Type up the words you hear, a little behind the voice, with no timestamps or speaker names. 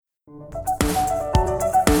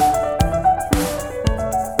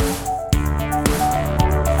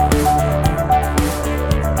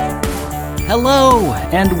Hello,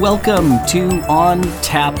 and welcome to On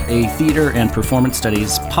Tap, a theater and performance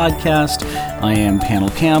studies podcast. I am Panel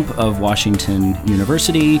Camp of Washington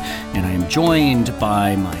University, and I am joined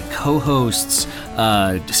by my co-hosts,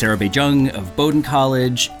 Sarah Bae-Jung of Bowdoin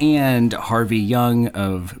College and Harvey Young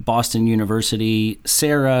of Boston University.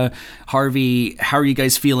 Sarah, Harvey, how are you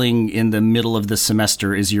guys feeling in the middle of the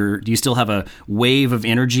semester? Do you still have a wave of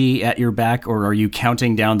energy at your back, or are you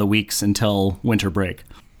counting down the weeks until winter break?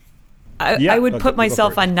 I would put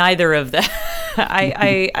myself on neither of them.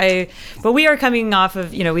 But we are coming off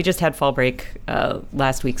of, we just had fall break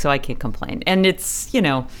last week, so I can't complain. And it's,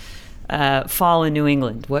 fall in New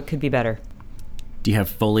England. What could be better? Do you have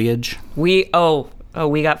foliage? We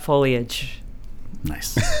got foliage.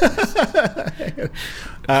 Nice.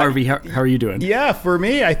 Harvey, how are you doing? Yeah, for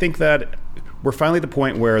me, I think that we're finally at the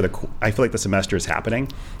point where I feel like the semester is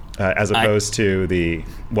happening. As opposed to the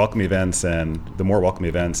welcome events and the more welcome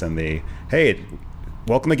events and the, hey,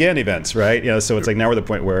 welcome again events, right? So it's like now we're at the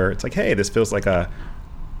point where it's like, hey, this feels like a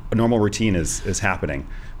normal routine is happening.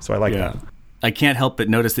 So I like that. I can't help but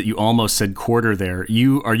notice that you almost said quarter there.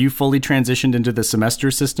 Are you fully transitioned into the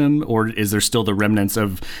semester system, or is there still the remnants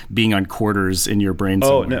of being on quarters in your brain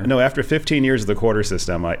somewhere? No. After 15 years of the quarter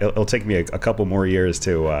system, it'll take me a couple more years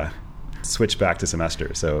to switch back to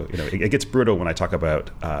semester. So, it gets brutal when I talk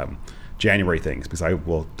about January things, because I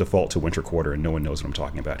will default to winter quarter and no one knows what I'm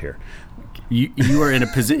talking about here. You are in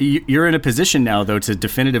you're in a position now, though, to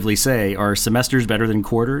definitively say, are semesters better than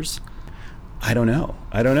quarters? I don't know.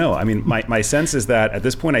 I mean, my sense is that at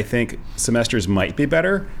this point, I think semesters might be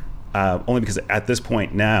better, only because at this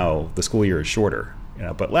point now, the school year is shorter.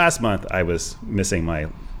 But last month, I was missing my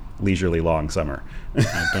leisurely long summer.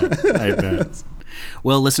 I bet.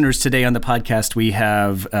 Well, listeners, today on the podcast, we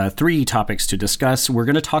have 3 topics to discuss. We're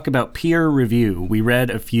going to talk about peer review. We read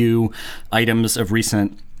a few items of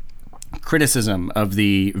recent criticism of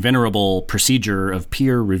the venerable procedure of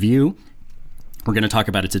peer review. We're going to talk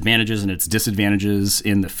about its advantages and its disadvantages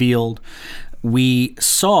in the field. We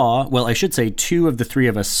saw, I should say 2 of the 3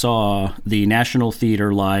 of us saw the National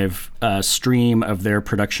Theater live stream of their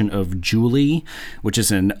production of Julie, which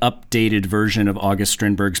is an updated version of August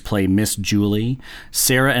Strindberg's play Miss Julie.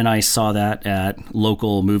 Sarah and I saw that at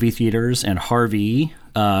local movie theaters, and Harvey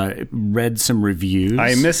read some reviews.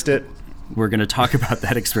 I missed it. We're going to talk about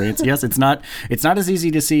that experience. Yes, it's not as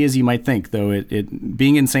easy to see as you might think, though. It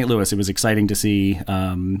being in St. Louis, it was exciting to see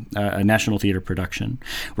a National Theater production.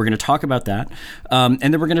 We're going to talk about that. And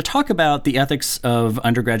then we're going to talk about the ethics of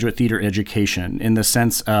undergraduate theater education in the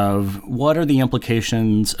sense of what are the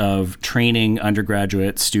implications of training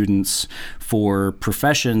undergraduate students for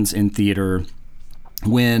professions in theater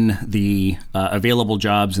when the available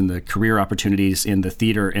jobs and the career opportunities in the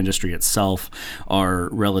theater industry itself are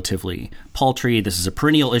relatively paltry. This is a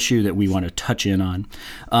perennial issue that we want to touch in on.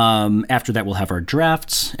 After that, we'll have our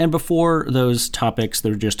drafts. And before those topics,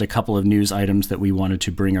 there are just a couple of news items that we wanted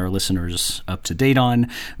to bring our listeners up to date on.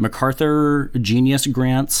 MacArthur Genius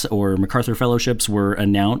Grants or MacArthur Fellowships were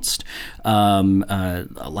announced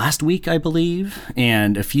last week, I believe.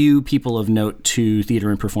 And a few people of note to theater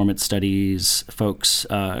and performance studies folks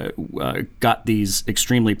got these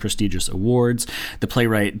extremely prestigious awards. The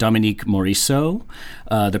playwright Dominique Morisseau,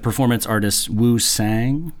 the performance artist Wu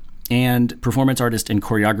Sang, and performance artist and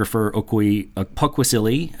choreographer Okui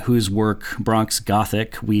Pokwasili, whose work Bronx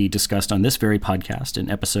Gothic we discussed on this very podcast in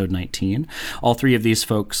episode 19. All 3 of these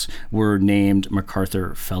folks were named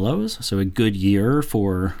MacArthur Fellows, so a good year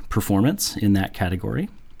for performance in that category.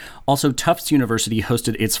 Also, Tufts University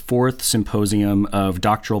hosted its 4th symposium of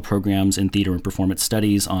doctoral programs in theater and performance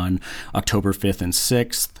studies on October 5th and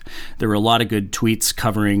 6th. There were a lot of good tweets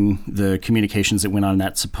covering the communications that went on in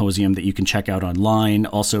that symposium that you can check out online.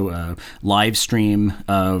 Also, a live stream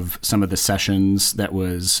of some of the sessions that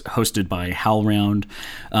was hosted by HowlRound.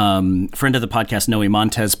 Friend of the podcast, Noe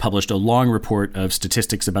Montez, published a long report of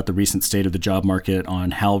statistics about the recent state of the job market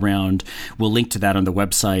on HowlRound. We'll link to that on the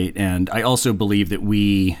website. And I also believe that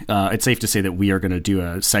it's safe to say that we are going to do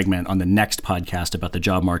a segment on the next podcast about the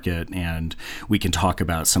job market, and we can talk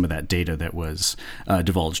about some of that data that was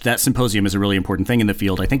divulged. That symposium is a really important thing in the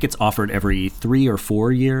field. I think it's offered every 3 or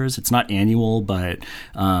 4 years. It's not annual, but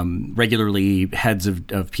regularly heads of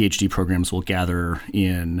PhD programs will gather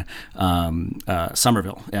in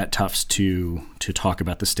Somerville at Tufts to talk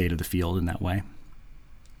about the state of the field in that way.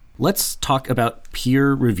 let's talk about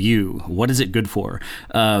peer review. What is it good for?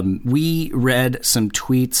 We read some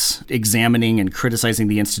tweets examining and criticizing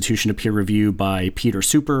the institution of peer review by Peter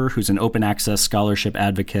Super, who's an open access scholarship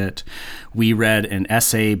advocate. We read an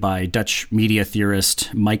essay by Dutch media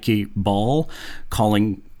theorist Maaike Bal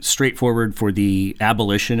calling straightforward for the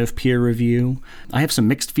abolition of peer review. I have some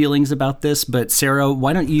mixed feelings about this, but Sarah,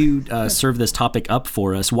 why don't you serve this topic up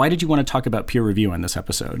for us? Why did you want to talk about peer review on this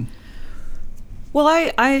episode? Well,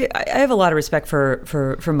 I have a lot of respect for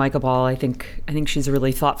Maaike Bal. I think she's a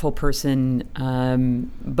really thoughtful person,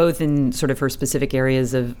 both in sort of her specific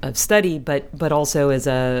areas of study, but also as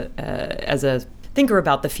a thinker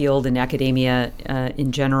about the field and academia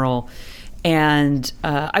in general. And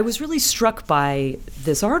I was really struck by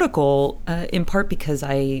this article, in part because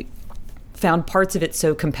I found parts of it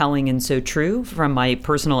so compelling and so true from my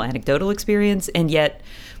personal anecdotal experience, and yet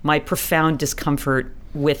my profound discomfort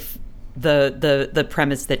with the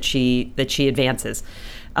premise that she advances.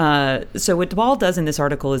 So what Bal does in this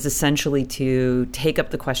article is essentially to take up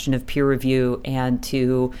the question of peer review and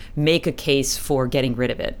to make a case for getting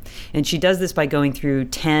rid of it. And she does this by going through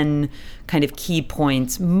 10 kind of key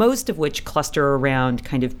points, most of which cluster around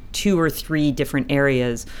kind of 2 or 3 different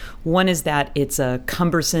areas. One is that it's a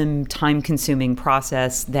cumbersome, time-consuming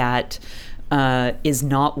process that is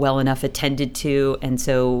not well enough attended to, and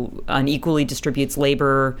so unequally distributes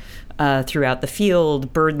labor throughout the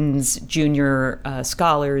field, burdens junior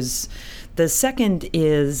scholars. The second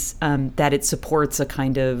is that it supports a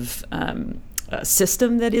kind of a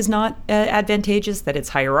system that is not advantageous, that it's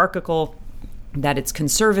hierarchical, that it's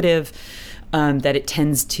conservative, that it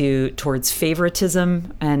tends towards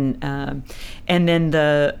favoritism, and then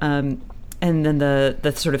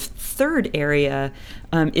the sort of third area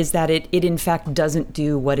is that it in fact doesn't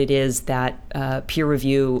do what it is that peer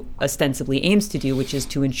review ostensibly aims to do, which is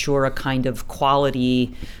to ensure a kind of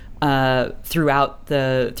quality throughout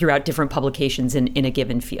different publications in a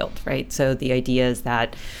given field, right? So the idea is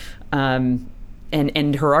that,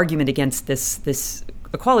 and her argument against this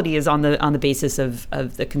equality is on the basis of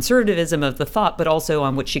the conservatism of the thought, but also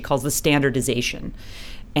on what she calls the standardization,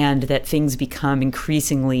 and that things become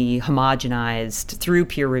increasingly homogenized through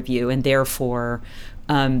peer review, and therefore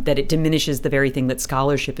that it diminishes the very thing that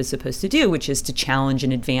scholarship is supposed to do, which is to challenge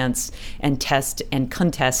and advance and test and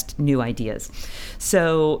contest new ideas.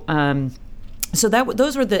 So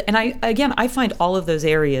those were and I find all of those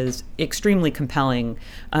areas extremely compelling.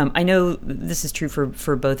 I know this is true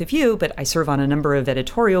for both of you, but I serve on a number of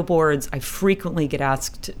editorial boards. I frequently get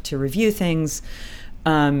asked to review things.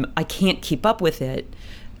 I can't keep up with it.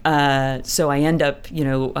 So I end up,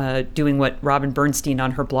 doing what Robin Bernstein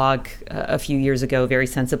on her blog a few years ago very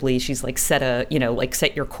sensibly. She's like, set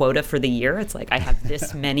your quota for the year. It's like, I have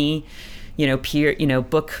this many,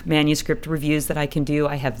 book manuscript reviews that I can do.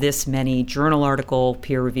 I have this many journal article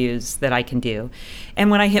peer reviews that I can do. And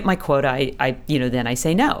when I hit my quota, then I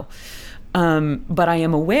say no. But I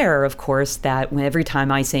am aware, of course, that every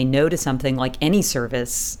time I say no to something, like any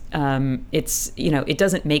service, it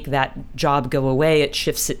doesn't make that job go away. It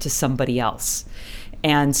shifts it to somebody else.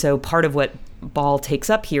 And so part of what Bal takes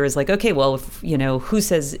up here is like, okay, well, if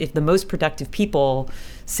the most productive people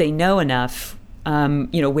say no enough,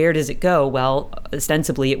 where does it go? Well,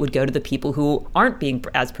 ostensibly, it would go to the people who aren't being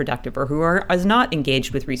as productive, or who are as not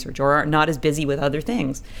engaged with research, or are not as busy with other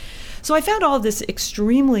things. So I found all of this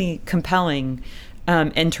extremely compelling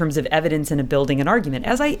in terms of evidence and building an argument,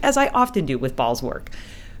 as I often do with Bal's work.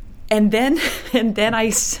 And then I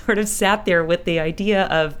sort of sat there with the idea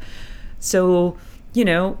of,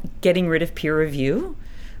 getting rid of peer review.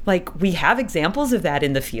 Like, we have examples of that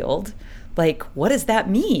in the field. Like, what does that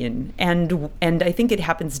mean? And I think it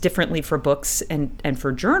happens differently for books and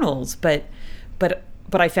for journals, but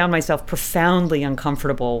I found myself profoundly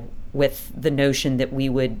uncomfortable with the notion that we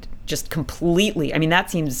would just completely, that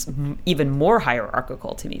seems even more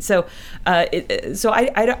hierarchical to me. So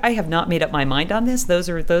I have not made up my mind on this. Those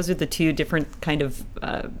are the two different kind of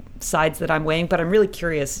sides that I'm weighing, but I'm really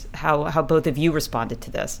curious how both of you responded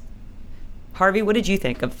to this. Harvey, what did you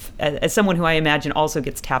think of, as someone who I imagine also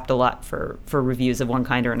gets tapped a lot for reviews of one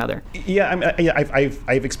kind or another? Yeah,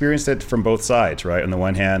 I've experienced it from both sides, right? On the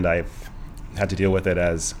one hand, I've had to deal with it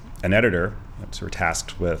as an editor, sort of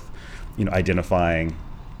tasked with, identifying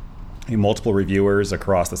multiple reviewers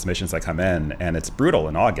across the submissions that come in, and it's brutal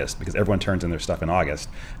in August because everyone turns in their stuff in August.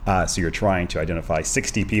 So you're trying to identify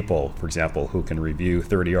 60 people, for example, who can review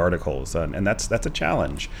 30 articles, and that's a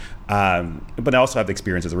challenge. But I also have the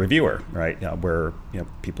experience as a reviewer, right? Where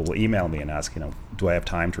people will email me and ask, do I have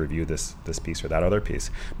time to review this piece or that other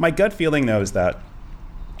piece? My gut feeling, though, is that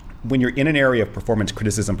when you're in an area of performance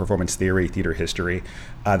criticism, performance theory, theater history,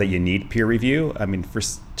 that you need peer review. I mean, for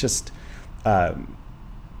just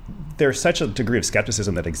there's such a degree of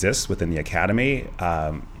skepticism that exists within the academy,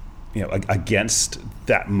 against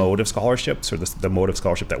that mode of scholarship, sort of the mode of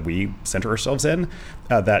scholarship that we center ourselves in,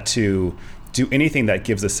 that to do anything that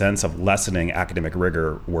gives a sense of lessening academic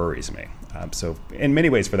rigor worries me. So in many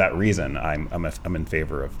ways, for that reason, I'm in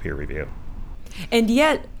favor of peer review. And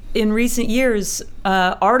yet, in recent years,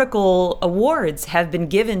 article awards have been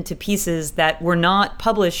given to pieces that were not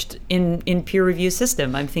published in peer review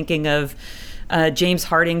system. I'm thinking of James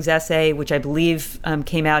Harding's essay, which I believe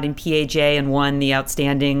came out in PAJ and won the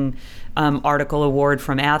Outstanding Article Award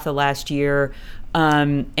from ATHA last year.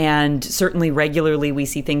 And certainly regularly we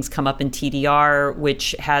see things come up in TDR,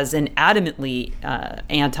 which has an adamantly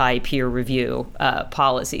anti-peer review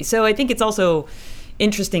policy. So I think it's also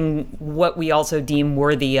interesting what we also deem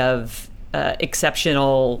worthy of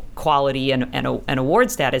exceptional quality and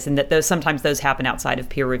award status, and that sometimes those happen outside of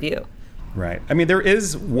peer review. Right. I mean, there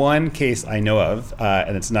is one case I know of,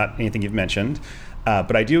 and it's not anything you've mentioned,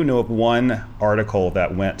 but I do know of one article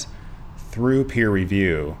that went through peer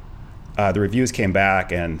review. The reviews came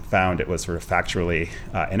back and found it was sort of factually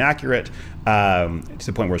inaccurate, to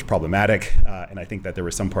the point where it's problematic. And I think that there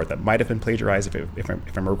was some part that might have been plagiarized, if I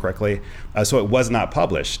remember correctly. So it was not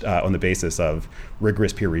published on the basis of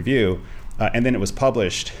rigorous peer review. And then it was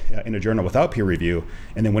published in a journal without peer review,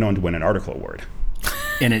 and then went on to win an article award.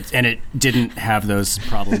 And it didn't have those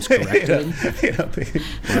problems corrected.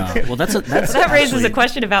 Wow. Well, that raises a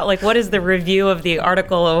question about what is the review of the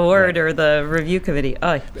article award or the review committee?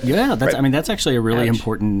 Oh, yeah. That's actually a really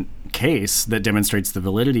important case that demonstrates the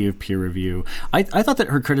validity of peer review. I thought that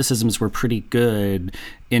her criticisms were pretty good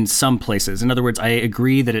in some places. In other words, I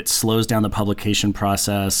agree that it slows down the publication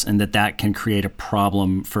process and that can create a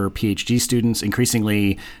problem for PhD students.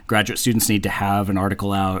 Increasingly, graduate students need to have an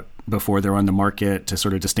article out before they're on the market to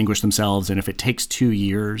sort of distinguish themselves. And if it takes 2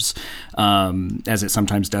 years, as it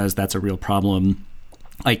sometimes does, that's a real problem.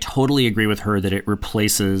 I totally agree with her that it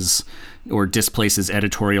replaces or displaces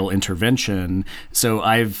editorial intervention. So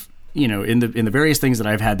I've, in the various things that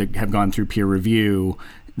I've had that have gone through peer review,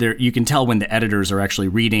 there you can tell when the editors are actually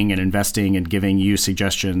reading and investing and giving you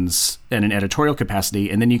suggestions in an editorial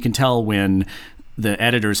capacity. And then you can tell when the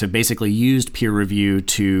editors have basically used peer review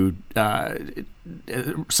to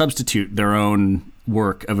substitute their own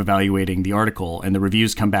work of evaluating the article, and the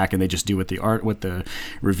reviews come back and they just do what the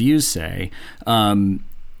reviews say.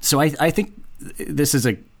 So I think this is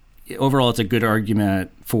overall it's a good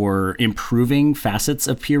argument for improving facets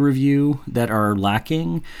of peer review that are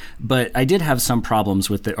lacking. But I did have some problems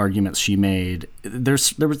with the arguments she made. There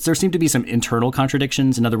seemed to be some internal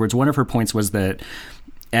contradictions. In other words, one of her points was that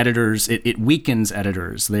editors, it weakens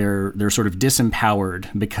editors. They're sort of disempowered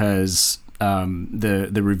because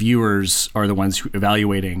the reviewers are the ones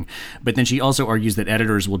evaluating. But then she also argues that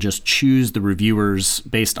editors will just choose the reviewers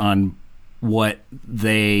based on what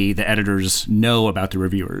the editors know about the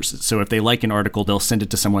reviewers. So if they like an article, they'll send it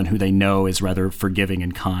to someone who they know is rather forgiving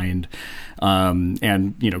and kind.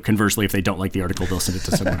 And conversely, if they don't like the article, they'll send it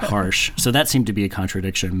to someone harsh. So that seemed to be a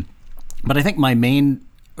contradiction. But I think my main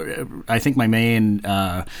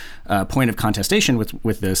point of contestation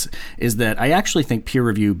with this is that I actually think peer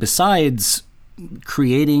review, besides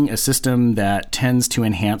creating a system that tends to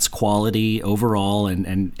enhance quality overall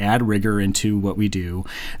and add rigor into what we do,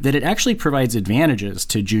 that it actually provides advantages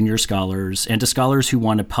to junior scholars and to scholars who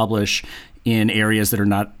want to publish in areas that are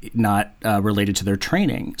not related to their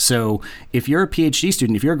training. So if you're a PhD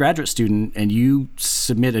student, if you're a graduate student and you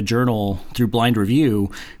submit a journal through blind review,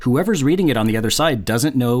 whoever's reading it on the other side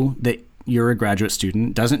doesn't know that you're a graduate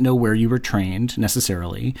student, doesn't know where you were trained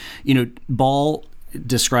necessarily. Ball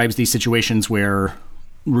describes these situations where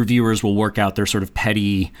reviewers will work out their sort of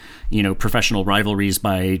petty, professional rivalries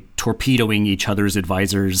by torpedoing each other's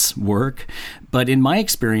advisors' work. But in my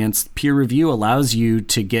experience, peer review allows you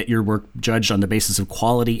to get your work judged on the basis of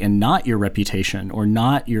quality and not your reputation or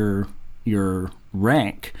not your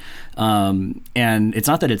rank. And it's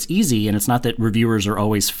not that it's easy, and it's not that reviewers are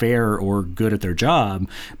always fair or good at their job,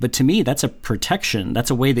 but to me, that's a protection. That's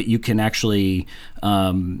a way that you can actually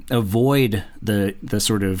avoid the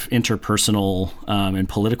sort of interpersonal and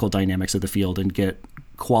political dynamics of the field and get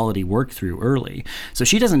quality work through early. So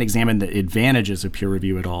she doesn't examine the advantages of peer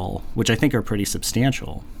review at all, which I think are pretty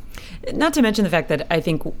substantial. Not to mention the fact that I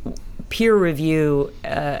think peer review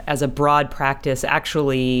as a broad practice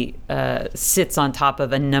actually sits on top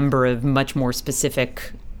of a number of much more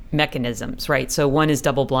specific mechanisms, right? So one is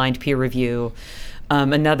double-blind peer review.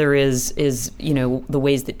 Another is the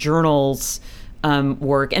ways that journals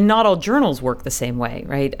work, and not all journals work the same way,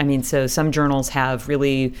 right? I mean, so some journals have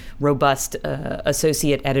really robust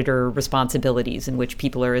associate editor responsibilities in which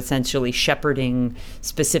people are essentially shepherding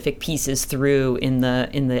specific pieces through in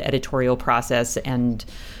the editorial process and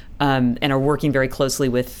are working very closely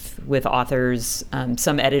with authors.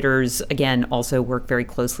 Some editors, again, also work very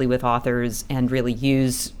closely with authors and really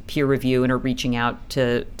use peer review and are reaching out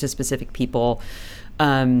to specific people.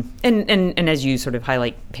 And as you sort of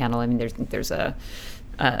highlight, panel, I mean,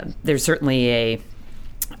 there's certainly a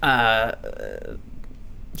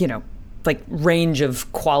like range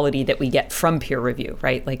of quality that we get from peer review,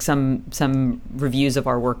 right? Like some reviews of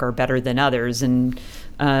our work are better than others, and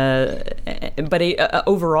but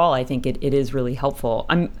overall, I think it is really helpful.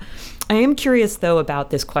 I am curious though about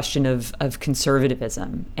this question of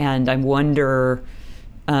conservatism, and I wonder.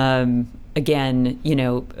 Again,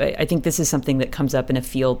 I think this is something that comes up in a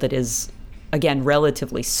field that is, again,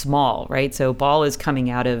 relatively small, right? So Ball is coming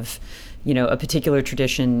out of, a particular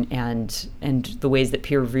tradition and the ways that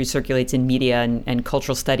peer review circulates in media and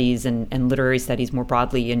cultural studies and literary studies more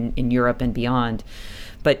broadly in Europe and beyond.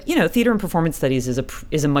 But, theater and performance studies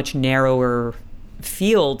is a much narrower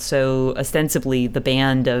field. So ostensibly the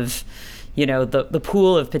band of the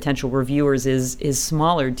pool of potential reviewers is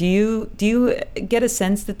smaller. Do you get a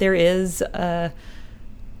sense that there is a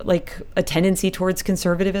tendency towards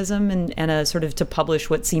conservatism and a sort of to publish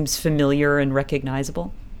what seems familiar and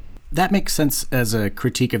recognizable? That makes sense as a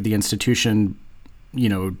critique of the institution,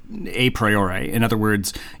 a priori. In other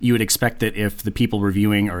words, you would expect that if the people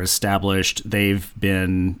reviewing are established, they've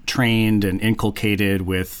been trained and inculcated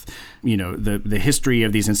with the history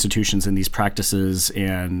of these institutions and these practices,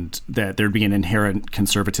 and that there'd be an inherent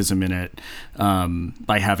conservatism in it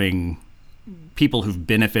by having people who've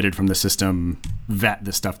benefited from the system vet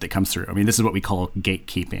the stuff that comes through. I mean, this is what we call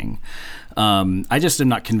gatekeeping. I just am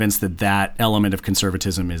not convinced that element of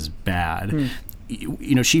conservatism is bad.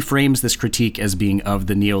 She frames this critique as being of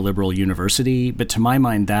the neoliberal university, but to my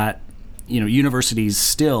mind that, universities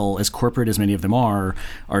still, as corporate as many of them are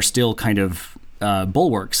still kind of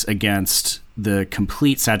bulwarks against the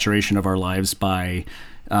complete saturation of our lives by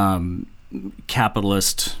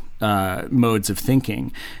capitalist modes of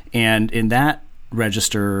thinking. And in that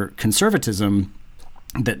register, conservatism,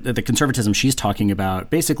 the conservatism she's talking about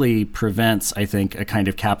basically prevents, I think, a kind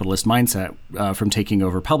of capitalist mindset from taking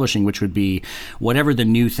over publishing, which would be whatever the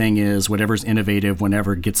new thing is, whatever's innovative,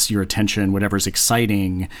 whatever gets your attention, whatever's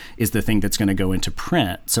exciting is the thing that's going to go into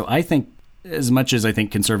print. So I think as much as I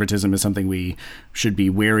think conservatism is something we should be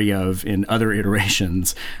wary of in other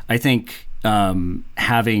iterations, I think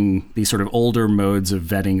having these sort of older modes of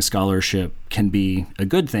vetting scholarship can be a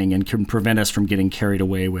good thing and can prevent us from getting carried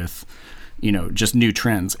away with just new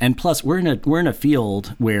trends. And plus, we're in a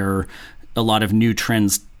field where a lot of new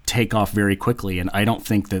trends take off very quickly. And I don't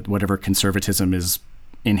think that whatever conservatism is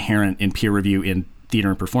inherent in peer review in theater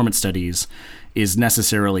and performance studies is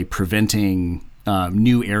necessarily preventing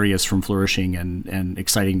new areas from flourishing and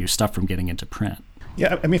exciting new stuff from getting into print.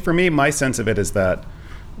 Yeah, I mean, for me, my sense of it is that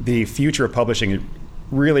the future of publishing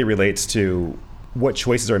really relates to what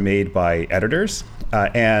choices are made by editors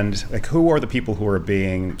and like who are the people who are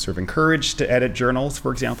being sort of encouraged to edit journals,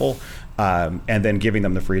 for example, and then giving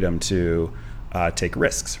them the freedom to take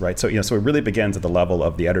risks, right? So, so it really begins at the level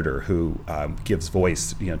of the editor who gives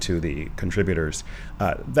voice, to the contributors.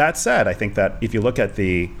 That said, I think that if you look at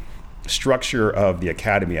the structure of the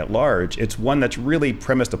academy at large, it's one that's really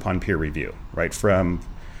premised upon peer review, right? From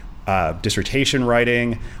dissertation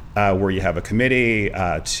writing, where you have a committee,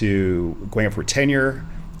 to going up for tenure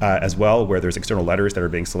as well, where there's external letters that are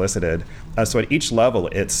being solicited. So at each level,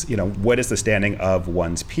 it's, what is the standing of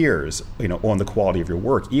one's peers, on the quality of your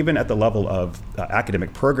work. Even at the level of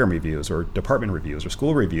academic program reviews or department reviews or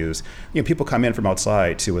school reviews, people come in from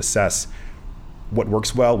outside to assess what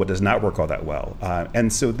works well, what does not work all that well.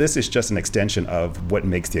 And so this is just an extension of what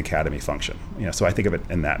makes the academy function. So I think of it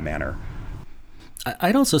in that manner.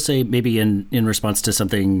 I'd also say maybe in response to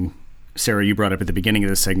something, Sarah, you brought up at the beginning of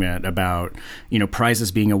this segment about,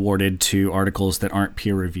 prizes being awarded to articles that aren't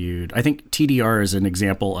peer reviewed. I think TDR is an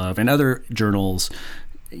example of, and other journals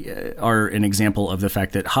are an example of the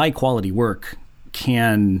fact that high quality work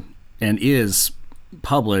can and is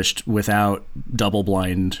published without double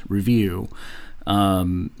blind review.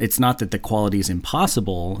 It's not that the quality is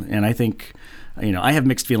impossible. And I think, I have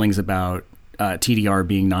mixed feelings about TDR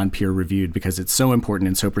being non-peer reviewed because it's so important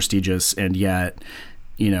and so prestigious, and yet,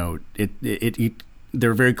 there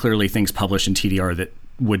are very clearly things published in TDR that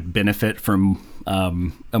would benefit from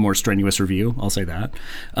a more strenuous review. I'll say that.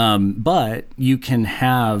 But you can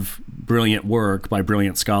have brilliant work by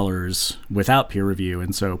brilliant scholars without peer review.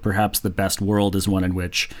 And so perhaps the best world is one in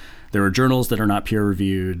which there are journals that are not peer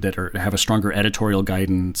reviewed, that have a stronger editorial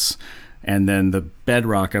guidance. And then the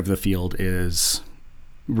bedrock of the field is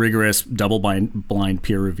rigorous double-blind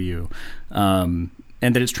peer review.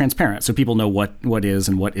 And that it's transparent, so people know what is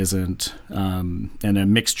and what isn't, and a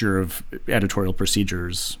mixture of editorial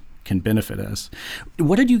procedures can benefit us.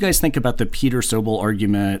 What did you guys think about the Peter Sobel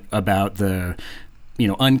argument about the,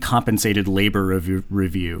 uncompensated labor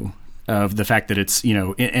review, of the fact that it's,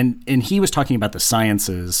 and he was talking about the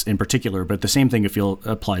sciences in particular, but the same thing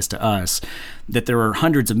applies to us, that there are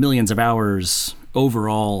hundreds of millions of hours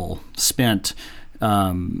overall spent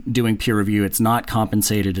doing peer review. It's not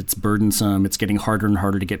compensated. It's burdensome. It's getting harder and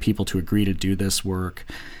harder to get people to agree to do this work.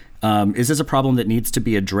 Is this a problem that needs to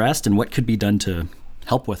be addressed, and what could be done to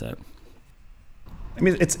help with it? I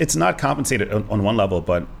mean, it's not compensated on one level,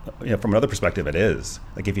 but from another perspective, it is.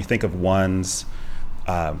 Like if you think of one's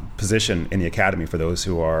position in the academy for those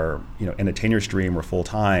who are in a tenure stream or full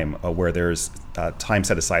time, where there's time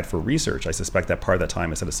set aside for research, I suspect that part of that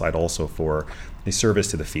time is set aside also for a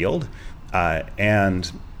service to the field.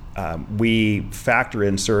 We factor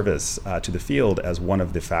in service to the field as one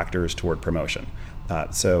of the factors toward promotion.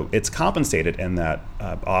 So it's compensated in that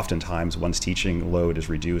oftentimes one's teaching load is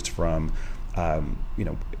reduced from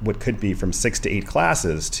what could be from 6 to 8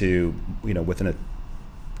 classes to within a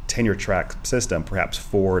tenure track system, perhaps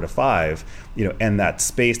 4 to 5, and that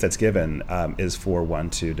space that's given is for one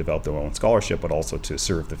to develop their own scholarship, but also to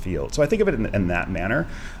serve the field. So I think of it in that manner.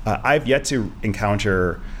 I've yet to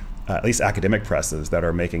encounter at least academic presses that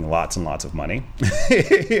are making lots and lots of money,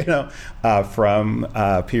 from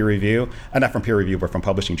peer review, and not from peer review, but from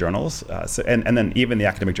publishing journals. And then even the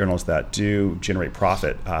academic journals that do generate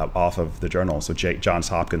profit off of the journal. So Johns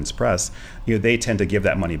Hopkins Press, they tend to give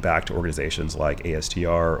that money back to organizations like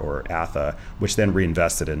ASTR or ATHA, which then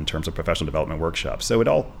reinvest it in terms of professional development workshops. So it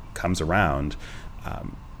all comes around.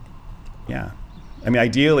 I mean,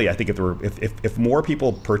 ideally, I think if more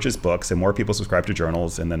people purchase books and more people subscribe to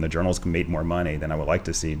journals, and then the journals can make more money, then I would like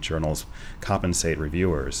to see journals compensate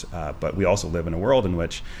reviewers. But we also live in a world in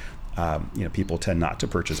which people tend not to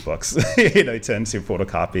purchase books. They tend to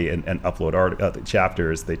photocopy and upload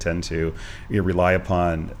chapters. They tend to rely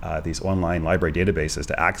upon these online library databases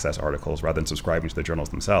to access articles rather than subscribing to the journals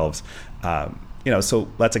themselves. So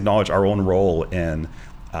let's acknowledge our own role in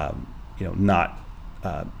not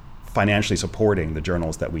financially supporting the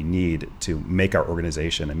journals that we need to make our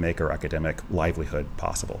organization and make our academic livelihood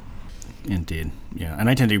possible. Indeed. Yeah. And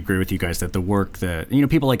I tend to agree with you guys that the work that,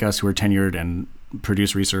 people like us who are tenured and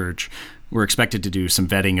produce research, we're expected to do some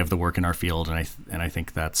vetting of the work in our field. And I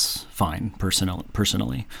think that's fine personally.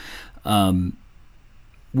 Two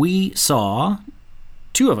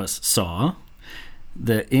of us saw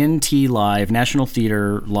the NT Live, National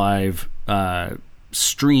Theater Live,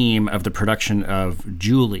 stream of the production of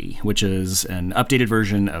Julie, which is an updated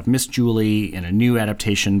version of Miss Julie in a new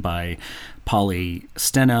adaptation by Polly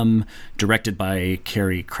Stenham, directed by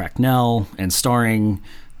Carrie Cracknell, and starring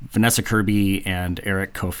Vanessa Kirby and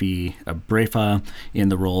Eric Kofi Abrefa in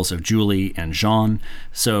the roles of Julie and Jean.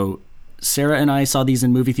 So Sarah and I saw these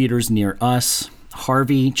in movie theaters near us.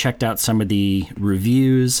 Harvey checked out some of the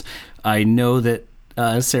reviews. I know that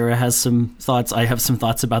Sarah has some thoughts. I have some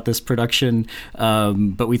thoughts about this production,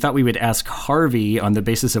 but we thought we would ask Harvey, on the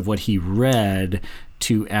basis of what he read,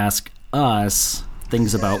 to ask us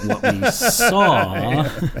things about what we saw.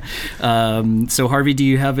 So Harvey, do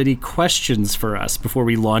you have any questions for us before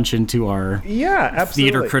we launch into our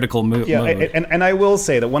theater critical mode? And I will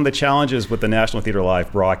say that one of the challenges with the National Theater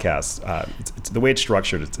Live broadcast, it's the way it's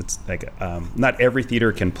structured, it's like not every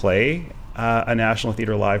theater can play a National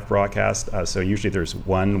Theater Live broadcast. So usually there's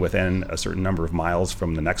one within a certain number of miles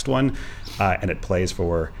from the next one, and it plays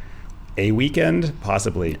for a weekend,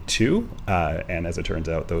 possibly 2. And as it turns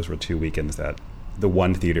out, those were 2 weekends that the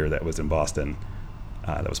one theater that was in Boston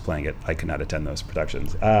that was playing it, I could not attend those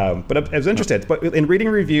productions. But I was interested. But in reading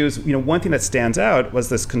reviews, one thing that stands out was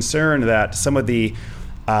this concern that some of the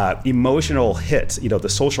emotional hit, the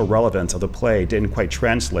social relevance of the play didn't quite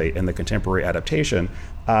translate in the contemporary adaptation,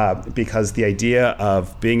 because the idea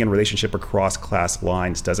of being in a relationship across class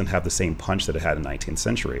lines doesn't have the same punch that it had in the 19th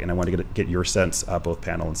century. And I want to get your sense, both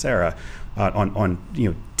Panel and Sarah, on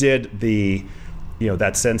did the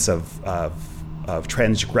that sense of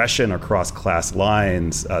transgression across class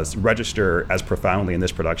lines register as profoundly in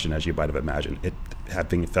this production as you might have imagined it had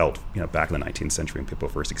been felt back in the 19th century when people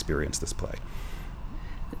first experienced this play.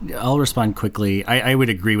 I'll respond quickly. I would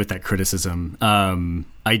agree with that criticism.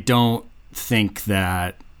 I don't think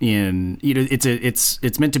that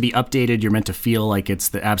it's meant to be updated. You're meant to feel like it's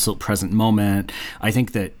the absolute present moment. I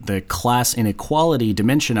think that the class inequality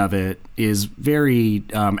dimension of it is very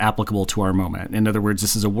applicable to our moment. In other words,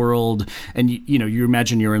 this is a world, and you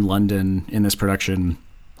imagine you're in London in this production,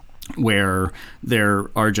 where there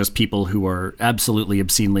are just people who are absolutely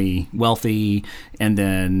obscenely wealthy, and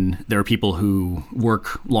then there are people who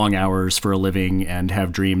work long hours for a living and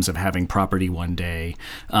have dreams of having property one day.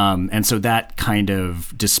 And so that kind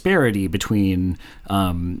of disparity between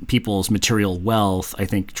people's material wealth, I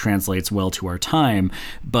think, translates well to our time.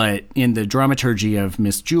 But in the dramaturgy of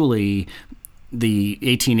Miss Julie, the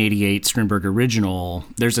 1888 Strindberg original,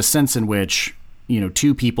 there's a sense in which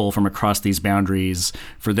two people from across these boundaries,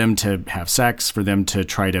 for them to have sex, for them to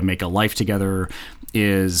try to make a life together,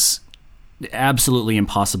 is absolutely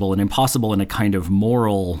impossible, and impossible in a kind of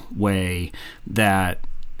moral way that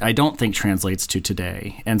I don't think translates to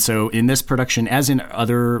today. And so in this production, as in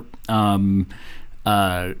other recent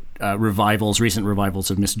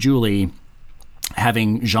revivals of Miss Julie,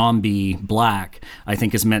 having Jean be black, I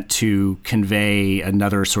think, is meant to convey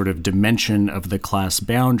another sort of dimension of the class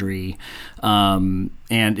boundary. And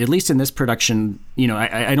at least in this production,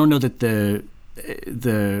 I don't know that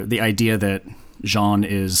the idea that Jean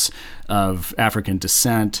is of African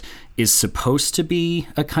descent is supposed to be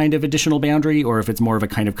a kind of additional boundary, or if it's more of a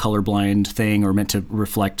kind of colorblind thing, or meant to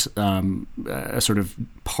reflect a sort of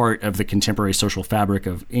part of the contemporary social fabric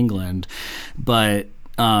of England. But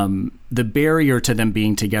the barrier to them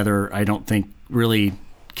being together, I don't think really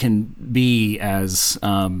can be as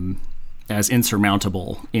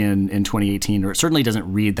insurmountable in 2018, or it certainly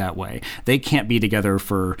doesn't read that way. They can't be together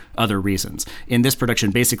for other reasons. In this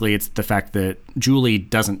production, basically, it's the fact that Julie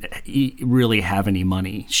doesn't really have any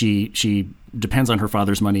money. She depends on her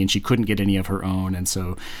father's money, and she couldn't get any of her own, and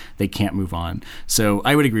so they can't move on. So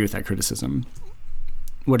I would agree with that criticism.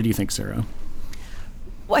 What did you think, Sarah?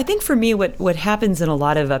 Well, I think for me, what happens in a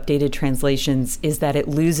lot of updated translations is that it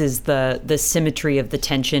loses the symmetry of the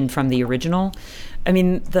tension from the original. I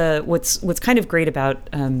mean, what's kind of great about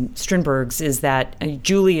Strindberg's is that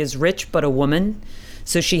Julie is rich but a woman,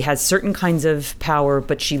 so she has certain kinds of power,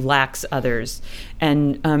 but she lacks others.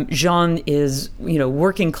 And Jean is,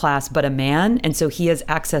 working class but a man, and so he has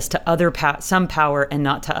access to some power and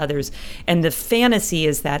not to others. And the fantasy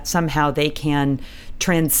is that somehow they can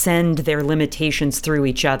transcend their limitations through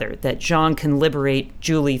each other, that Jean can liberate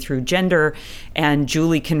Julie through gender, and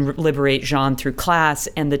Julie can liberate Jean through class.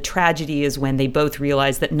 And the tragedy is when they both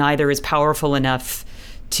realize that neither is powerful enough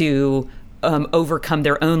to overcome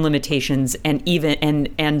their own limitations and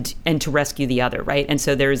to rescue the other, right? And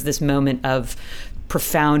so there is this moment of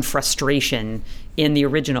profound frustration in the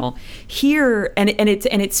original. Here, and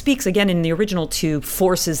it speaks again in the original to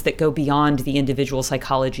forces that go beyond the individual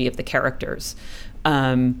psychology of the characters.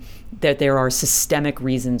 That there are systemic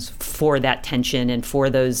reasons for that tension and for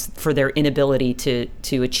their inability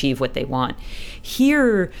to achieve what they want.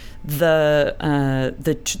 Here, the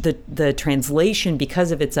translation,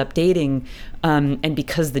 because of its updating, and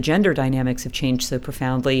because the gender dynamics have changed so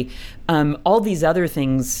profoundly, all these other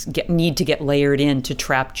things need to get layered in to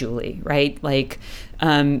trap Julie, right? Like,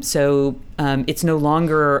 so it's no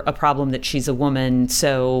longer a problem that she's a woman.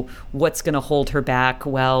 So what's going to hold her back?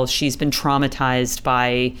 Well, she's been traumatized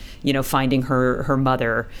by, finding her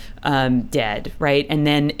mother dead, right?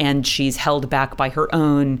 And she's held back by her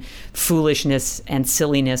own foolishness and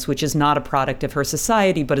silliness, which is not a product of her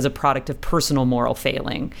society, but is a product of personal moral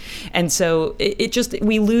failing. And so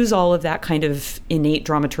we lose all of that kind of innate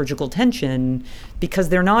dramaturgical tension because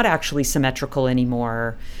they're not actually symmetrical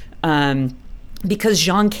anymore. Because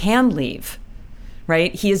Jean can leave,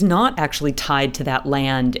 right? He is not actually tied to that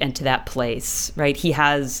land and to that place, right? He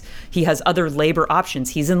has other labor options.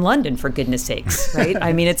 He's in London, for goodness sakes, right?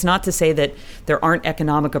 I mean, it's not to say that there aren't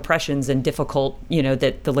economic oppressions and difficult,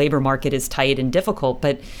 that the labor market is tight and difficult,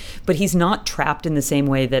 but he's not trapped in the same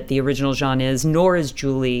way that the original Jean is, nor is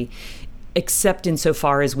Julie, except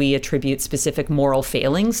insofar as we attribute specific moral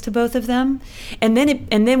failings to both of them. And then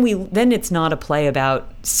it's not a play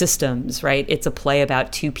about systems, right? It's a play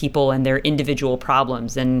about two people and their individual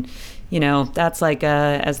problems. And, that's like,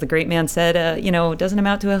 as the great man said, it doesn't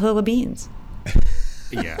amount to a hill of beans.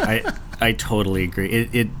 Yeah, I totally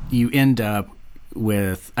agree. You end up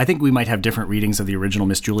with, I think we might have different readings of the original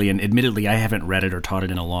Miss Julie, and admittedly, I haven't read it or taught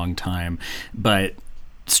it in a long time, but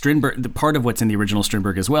Strindberg, the part of what's in the original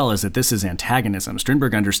Strindberg as well is that this is antagonism.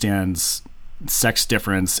 Strindberg understands sex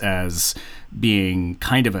difference as being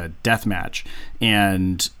kind of a death match.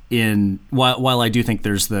 And while I do think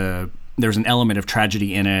there's the there's an element of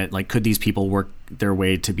tragedy in it. Like, could these people work their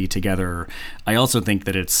way to be together? I also think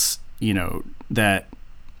that it's, that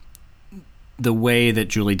the way that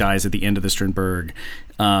Julie dies at the end of the Strindberg,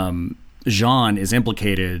 Jean is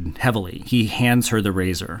implicated heavily. He hands her the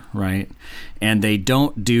razor, right? And they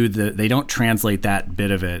don't translate that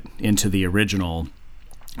bit of it into the original.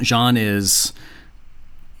 Jean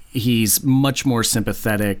he's much more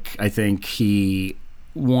sympathetic. I think he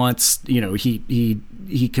wants,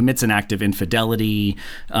 he commits an act of infidelity.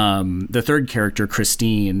 The third character,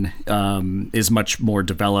 Christine, is much more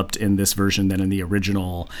developed in this version than in the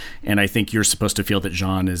original. And I think you're supposed to feel that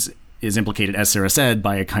Jean is implicated, as Sarah said,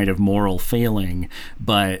 by a kind of moral failing.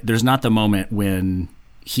 But there's not the moment when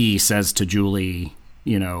he says to Julie,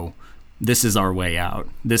 this is our way out.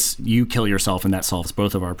 You kill yourself, and that solves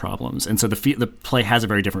both of our problems. And so the play has a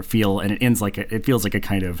very different feel, and it feels like a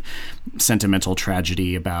kind of sentimental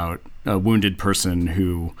tragedy about a wounded person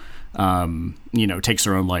who, takes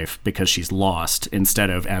her own life because she's lost,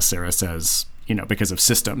 instead of, as Sarah says, because of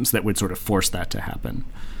systems that would sort of force that to happen.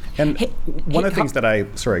 And one of the things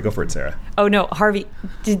sorry, go for it, Sarah. Oh no, Harvey,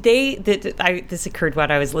 this occurred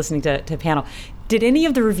when I was listening to a panel. Did any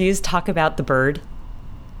of the reviews talk about the bird?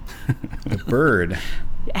 The bird?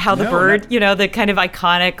 How the bird, the kind of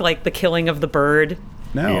iconic, like the killing of the bird.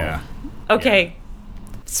 No. Yeah. Okay. Yeah.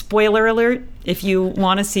 Spoiler alert. If you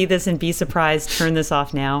want to see this and be surprised, turn this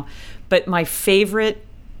off now. But my favorite,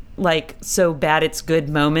 so bad it's good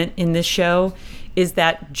moment in this show is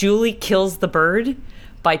that Julie kills the bird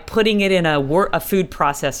by putting it in a food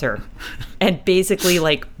processor and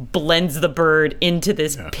basically blends the bird into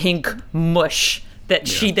this pink mush that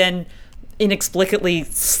she then inexplicably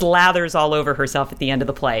slathers all over herself at the end of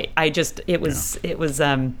the play.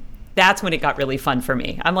 That's when it got really fun for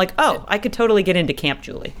me. I'm like, oh, I could totally get into Camp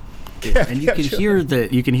Julie. And you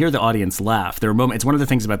can hear the audience laugh. There are moments. It's one of the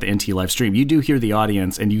things about the NT live stream. You do hear the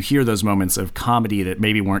audience, and you hear those moments of comedy that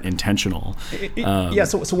maybe weren't intentional.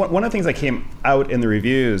 So one of the things that came out in the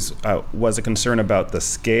reviews was a concern about the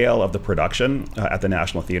scale of the production at the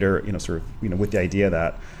National Theater. With the idea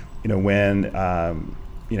that when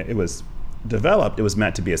it was developed, it was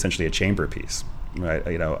meant to be essentially a chamber piece, right?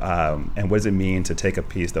 And what does it mean to take a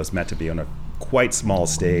piece that was meant to be on a quite small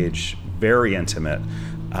stage, very intimate,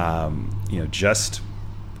 just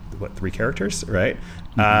 3 characters, right?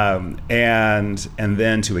 Mm-hmm. And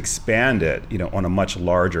then to expand it, on a much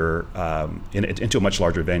larger, into a much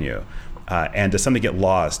larger venue, and does something get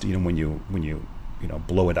lost, when you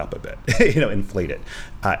blow it up a bit, inflate it,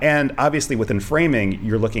 and obviously within framing,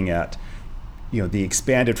 you're looking at the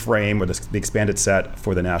expanded frame or the expanded set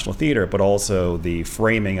for the National Theater, but also the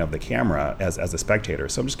framing of the camera as a spectator.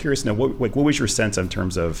 So I'm just curious to know, what was your sense in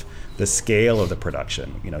terms of the scale of the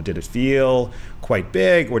production? Did it feel quite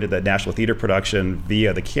big, or did the National Theater production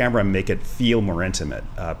via the camera make it feel more intimate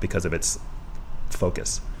because of its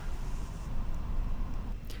focus?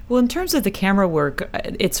 Well, in terms of the camera work,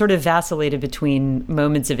 it sort of vacillated between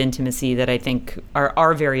moments of intimacy that I think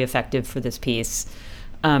are very effective for this piece.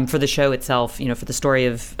 For the show itself, for the story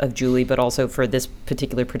of Julie, but also for this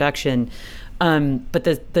particular production. But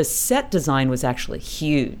the set design was actually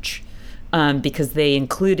huge because they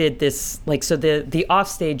included this, the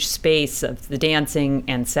offstage space of the dancing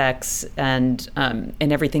and sex and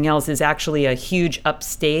everything else is actually a huge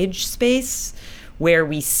upstage space where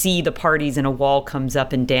we see the parties and a wall comes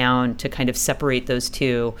up and down to kind of separate those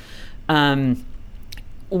two. Something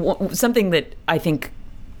that I think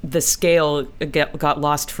the scale got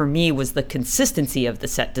lost for me was the consistency of the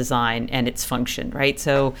set design and its function, right?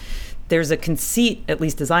 So there's a conceit, at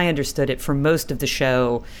least as I understood it, for most of the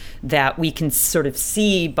show that we can sort of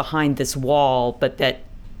see behind this wall, but that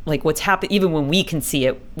what's happening, even when we can see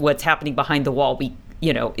it, what's happening behind the wall,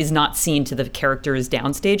 is not seen to the characters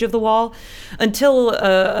downstage of the wall until,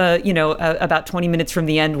 about 20 minutes from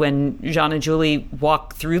the end when Jean and Julie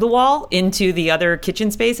walk through the wall into the other kitchen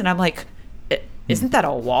space. And I'm like, isn't that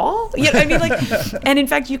a wall? And in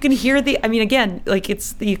fact, you can hear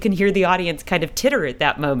you can hear the audience kind of titter at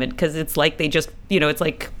that moment because it's like they just,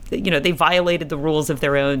 they violated the rules of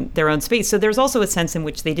their own space. So there's also a sense in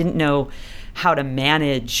which they didn't know how to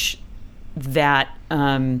manage that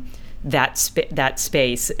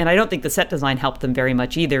space. And I don't think the set design helped them very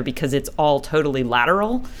much either because it's all totally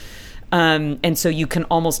lateral. And so you can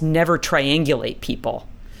almost never triangulate people.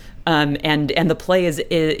 And the play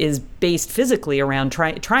is based physically around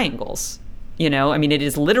triangles. It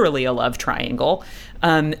is literally a love triangle,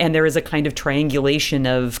 and there is a kind of triangulation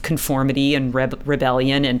of conformity and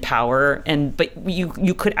rebellion and power. But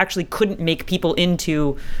you couldn't make people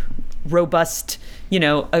into robust,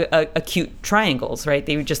 acute triangles, right?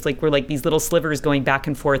 They were just were like these little slivers going back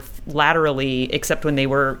and forth laterally, except when they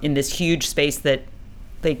were in this huge space that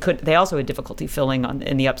they also had difficulty filling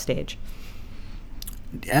in the upstage.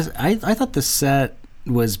 I thought the set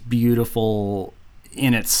was beautiful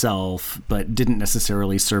in itself, but didn't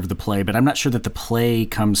necessarily serve the play. But I'm not sure that the play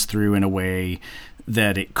comes through in a way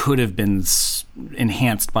that it could have been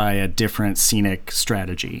enhanced by a different scenic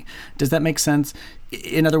strategy. Does that make sense?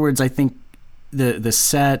 In other words, I think the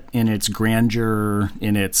set in its grandeur,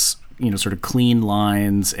 in its sort of clean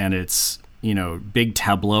lines, and its big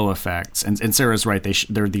tableau effects. And Sarah's right.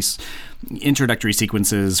 There are these introductory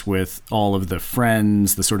sequences with all of the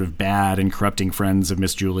friends, the sort of bad and corrupting friends of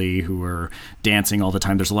Miss Julie who are dancing all the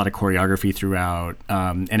time. There's a lot of choreography throughout.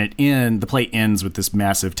 And the play ends with this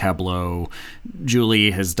massive tableau.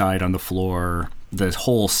 Julie has died on the floor. The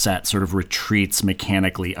whole set sort of retreats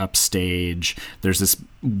mechanically upstage. There's this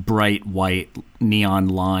bright white neon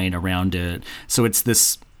line around it. So it's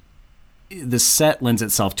the set lends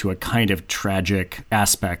itself to a kind of tragic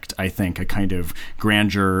aspect, I think, a kind of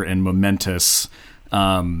grandeur and momentous,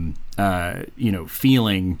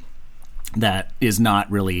 feeling that is not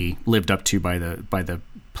really lived up to by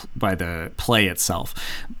the play itself.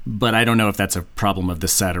 But I don't know if that's a problem of the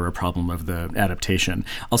set or a problem of the adaptation.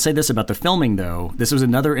 I'll say this about the filming, though. This was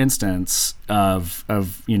another instance of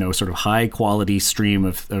sort of high quality stream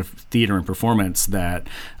of theater and performance that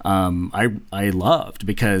I loved,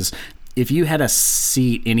 because if you had a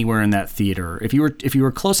seat anywhere in that theater, if you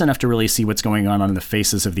were close enough to really see what's going on in the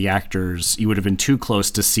faces of the actors, you would have been too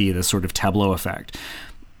close to see the sort of tableau effect.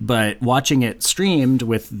 But watching it streamed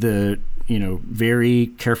with the very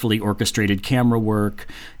carefully orchestrated camera work,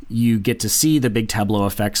 you get to see the big tableau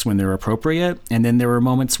effects when they're appropriate, and then there are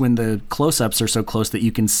moments when the close-ups are so close that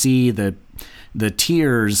you can see the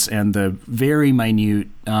tears and the very minute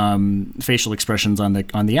facial expressions on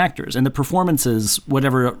the actors. And the performances,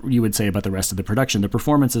 whatever you would say about the rest of the production, the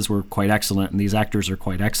performances were quite excellent, and these actors are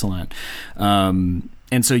quite excellent. And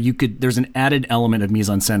so there's an added element of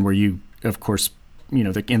mise-en-scène where you, of course,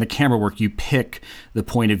 in the camera work, you pick the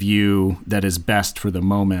point of view that is best for the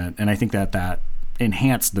moment. And I think that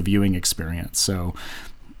enhanced the viewing experience. So,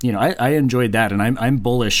 I enjoyed that, and I'm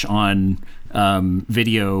bullish on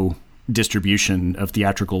video distribution of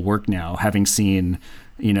theatrical work now, having seen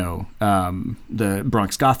the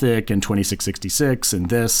Bronx Gothic and 2666 and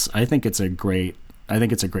this. I think it's a great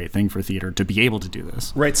thing for theater to be able to do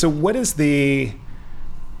this. Right. So what is the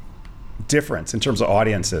difference in terms of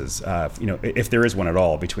audiences, if there is one at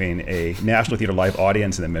all, between a National Theater Live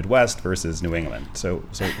audience in the Midwest versus New England? So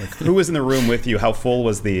who was in the room with you? How full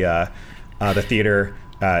was the theater?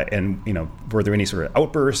 And were there any sort of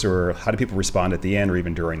outbursts, or how did people respond at the end or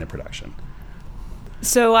even during the production?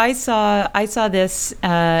 So I saw this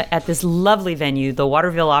at this lovely venue, the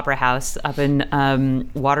Waterville Opera House up in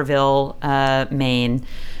Waterville, Maine.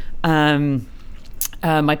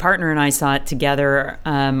 My partner and I saw it together.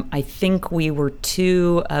 I think we were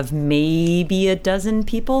two of maybe a dozen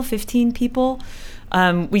people, 15 people.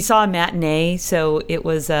 We saw a matinee, so it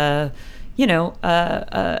was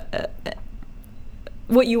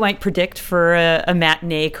what you might predict for a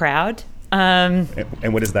matinee crowd. And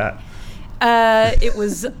what is that? It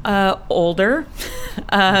was older.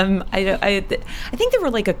 I think there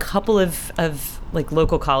were a couple of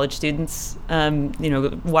local college students.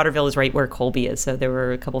 Waterville is right where Colby is, so there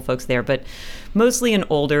were a couple folks there, but mostly an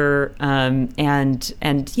older and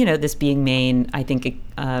this being Maine, I think,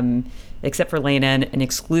 except for Lena, an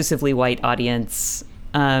exclusively white audience,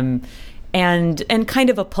 and kind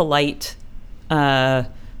of a polite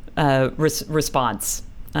response.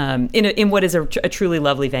 In what is a truly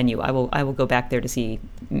lovely venue. I will go back there to see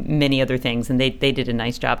many other things, and they did a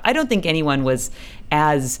nice job. I don't think anyone was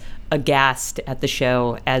as aghast at the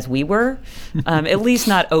show as we were, at least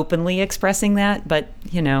not openly expressing that, but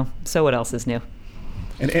so what else is new?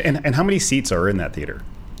 And how many seats are in that theater?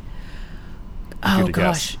 Oh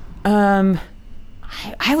gosh. I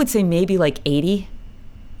would say maybe 80.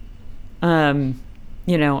 I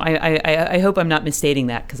hope I'm not misstating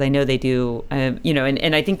that, because I know they do,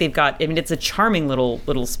 and I think they've got, it's a charming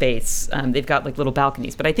little space. They've got little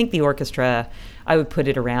balconies, but I think the orchestra, I would put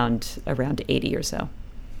it around 80 or so.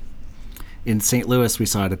 In St. Louis, we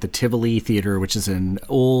saw it at the Tivoli Theater, which is an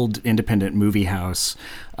old independent movie house,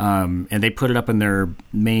 and they put it up in their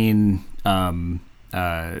main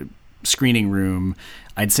screening room.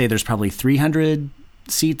 I'd say there's probably 300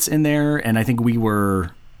 seats in there, and I think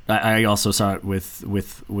I also saw it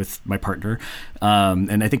with my partner,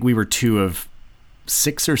 and I think we were two of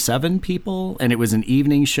 6 or 7 people, and it was an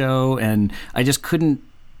evening show, and I just couldn't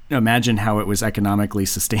imagine how it was economically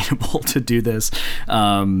sustainable to do this.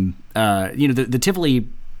 The Tivoli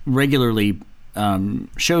regularly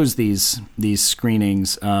shows these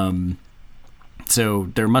screenings. So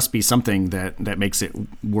there must be something that makes it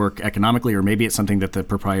work economically, or maybe it's something that the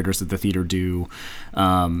proprietors of the theater do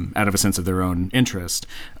out of a sense of their own interest.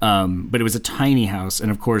 But it was a tiny house,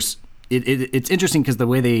 and of course, it's interesting because the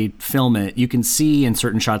way they film it, you can see in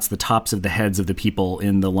certain shots the tops of the heads of the people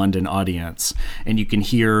in the London audience, and you can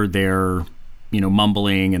hear their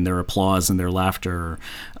mumbling and their applause and their laughter,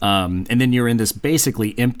 and then you're in this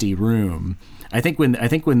basically empty room. I think when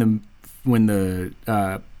the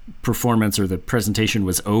performance or the presentation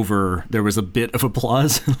was over, there was a bit of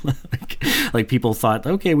applause. like people thought,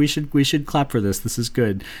 okay, we should clap for this. This is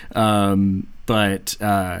good. But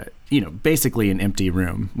basically an empty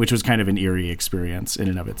room, which was kind of an eerie experience in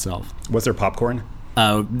and of itself. Was there popcorn?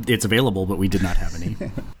 It's available, but we did not have any.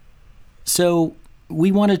 So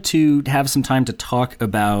we wanted to have some time to talk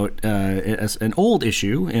about an old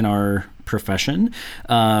issue in our profession,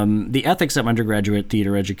 the ethics of undergraduate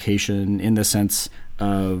theater education, in the sense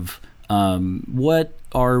of in what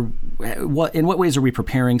ways are we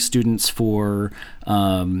preparing students for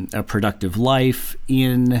a productive life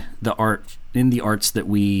in the arts that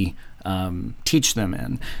we teach them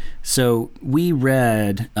in. So we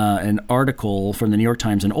read an article from the New York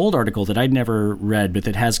Times, an old article that I'd never read, but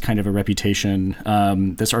that has kind of a reputation.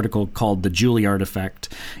 This article called The Juilliard Effect.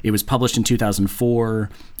 It was published in 2004,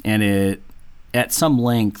 and it, at some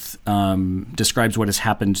length, describes what has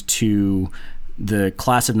happened to the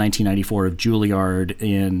class of 1994 of Juilliard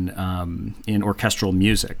in orchestral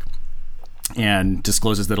music, and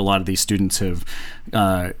discloses that a lot of these students have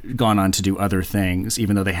gone on to do other things,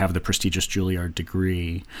 even though they have the prestigious Juilliard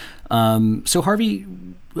degree. So Harvey,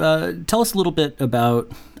 tell us a little bit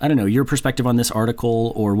about, your perspective on this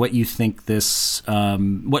article, or what you think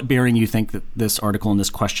what bearing you think that this article and this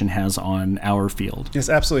question has on our field. Yes,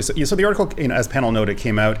 absolutely. So the article, as panel noted,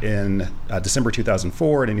 came out in December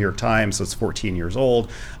 2004 in the New York Times, so it's 14 years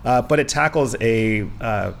old, but it tackles a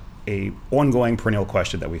ongoing perennial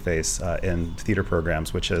question that we face in theater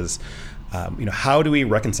programs, which is, how do we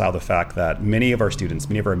reconcile the fact that many of our students,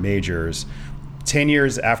 many of our majors, 10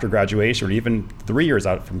 years after graduation, or even 3 years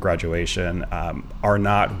out from graduation, are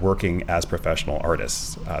not working as professional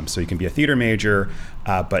artists. So you can be a theater major,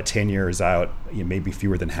 but 10 years out, maybe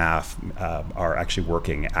fewer than half are actually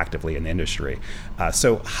working actively in the industry.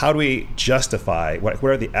 So how do we justify, what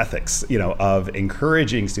are the ethics, of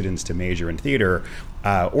encouraging students to major in theater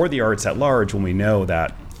or the arts at large, when we know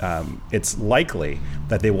that it's likely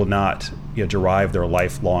that they will not derive their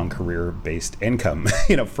lifelong career-based income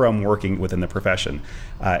from working within the profession.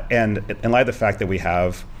 And in light of the fact that we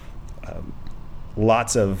have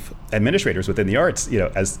lots of administrators within the arts,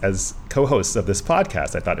 as co-hosts of this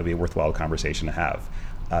podcast, I thought it would be a worthwhile conversation to have.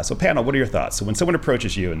 So panel, what are your thoughts? So when someone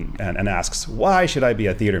approaches you and asks, why should I be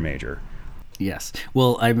a theater major? Yes.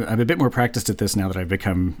 Well, I'm a bit more practiced at this now that I've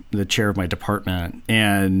become the chair of my department,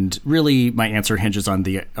 and really my answer hinges on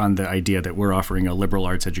the idea that we're offering a liberal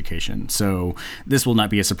arts education. So this will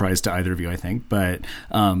not be a surprise to either of you, I think. But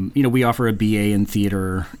we offer a BA in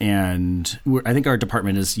theater, and I think our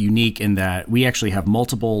department is unique in that we actually have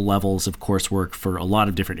multiple levels of coursework for a lot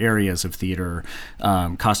of different areas of theater: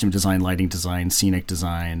 costume design, lighting design, scenic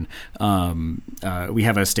design. We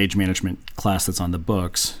have a stage management class that's on the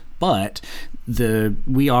books. But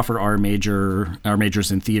we offer our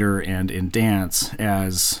majors in theater and in dance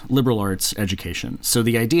as liberal arts education. So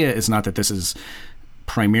the idea is not that this is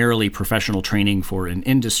primarily professional training for an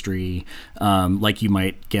industry, like you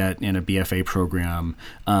might get in a BFA program,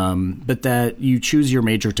 but that you choose your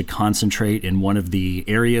major to concentrate in one of the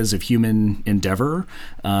areas of human endeavor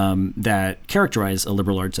that characterize a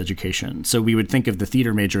liberal arts education. So we would think of the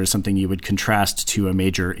theater major as something you would contrast to a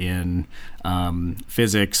major in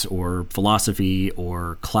physics or philosophy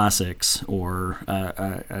or classics or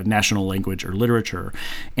a national language or literature.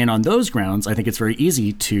 And on those grounds, I think it's very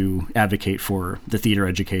easy to advocate for the theater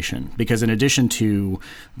education, because in addition to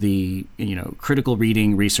the critical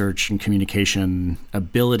reading, research, and communication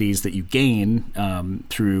abilities that you gain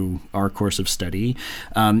through our course of study,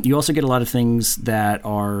 you also get a lot of things that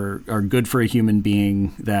are good for a human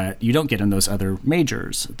being that you don't get in those other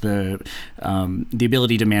majors. The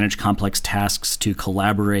ability to manage complex tasks, to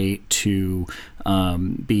collaborate, to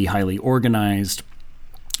be highly organized.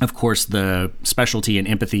 Of course, the specialty and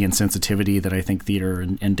empathy and sensitivity that I think theater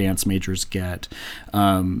and dance majors get.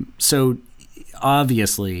 So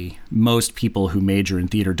obviously, most people who major in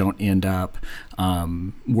theater don't end up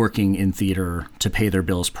working in theater to pay their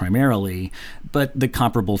bills primarily. But the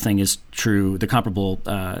comparable thing is true. The comparable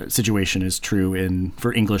situation is true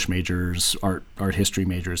for English majors, art history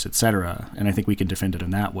majors, etc. And I think we can defend it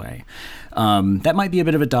in that way. That might be a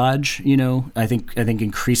bit of a dodge. I think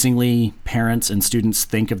increasingly parents and students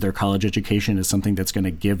think of their college education as something that's going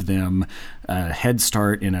to give them a head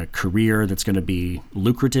start in a career that's going to be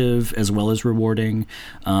lucrative as well as rewarding.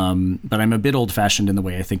 But I'm a bit old-fashioned in the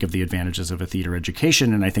way I think of the advantages of a theater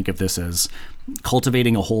education, and I think of this as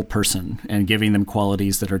cultivating a whole person and giving them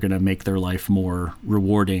qualities that are going to make their life more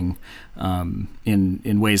rewarding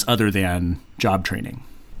in ways other than job training.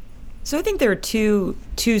 So I think there are two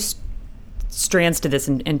strands to this,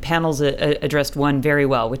 and panels addressed one very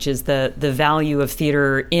well, which is the value of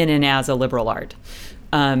theater in and as a liberal art,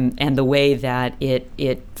 and the way that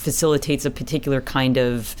it facilitates a particular kind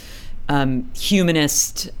of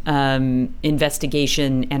humanist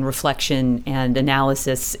investigation and reflection and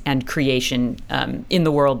analysis and creation in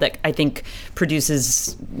the world that I think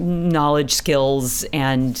produces knowledge, skills,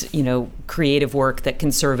 and creative work that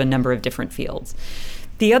can serve a number of different fields.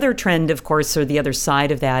 The other trend, of course, or the other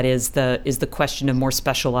side of that is the question of more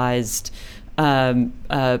specialized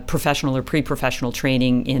professional or pre-professional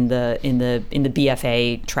training in the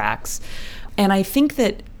BFA tracks, and I think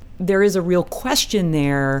that there is a real question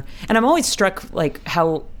there, and I'm always struck like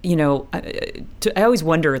how I always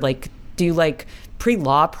wonder, like, do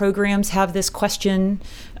pre-law programs have this question?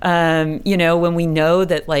 When we know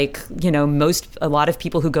that a lot of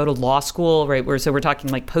people who go to law school, right, we're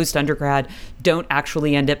talking like post-undergrad, don't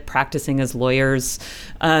actually end up practicing as lawyers.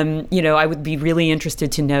 I would be really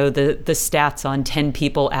interested to know the stats on 10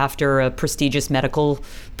 people after a prestigious medical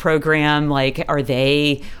program. Like, are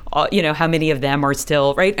they, how many of them are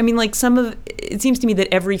still, right? I mean, like it seems to me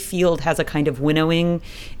that every field has a kind of winnowing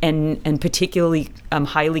and particularly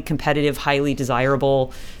highly competitive, highly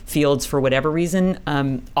desirable fields for whatever reason,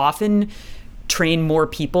 often train more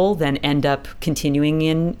people than end up continuing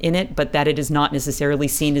in it, but that it is not necessarily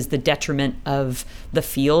seen as the detriment of the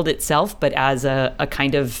field itself, but as a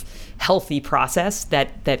kind of healthy process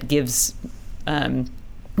that gives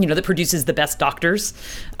that produces the best doctors,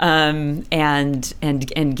 and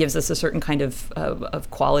gives us a certain kind of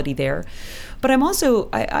quality there. But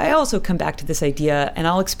I also come back to this idea, and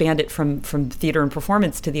I'll expand it from theater and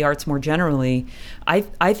performance to the arts more generally.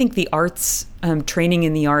 I think the arts, training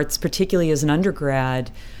in the arts, particularly as an undergrad,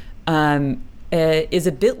 is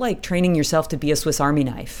a bit like training yourself to be a Swiss Army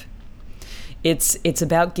knife. It's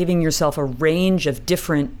about giving yourself a range of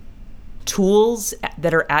different tools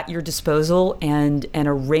that are at your disposal and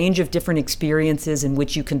a range of different experiences in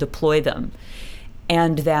which you can deploy them.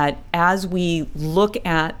 And that as we look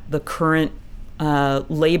at the current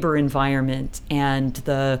labor environment and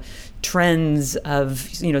the trends of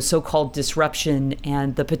so-called disruption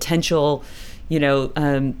and the potential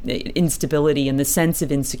instability and the sense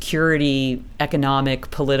of insecurity,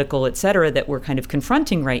 economic, political, et cetera, that we're kind of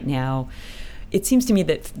confronting right now, it seems to me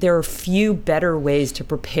that there are few better ways to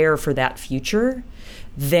prepare for that future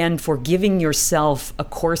than for giving yourself a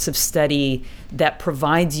course of study that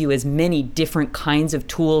provides you as many different kinds of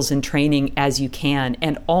tools and training as you can,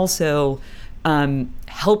 and also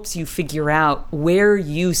helps you figure out where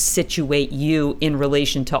you situate you in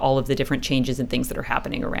relation to all of the different changes and things that are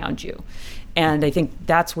happening around you. And I think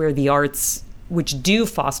that's where the arts, which do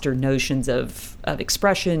foster notions of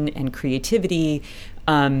expression and creativity,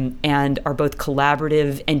 and are both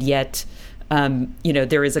collaborative and yet,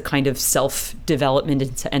 there is a kind of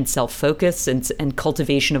self-development and self-focus and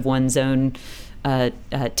cultivation of one's own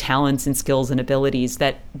talents and skills and abilities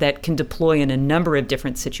that can deploy in a number of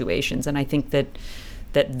different situations. And I think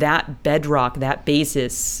that bedrock, that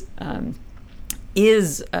basis,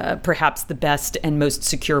 is perhaps the best and most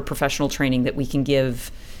secure professional training that we can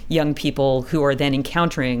give young people who are then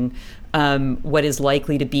encountering what is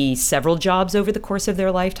likely to be several jobs over the course of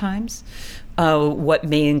their lifetimes, what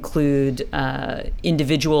may include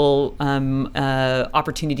individual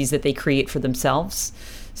opportunities that they create for themselves.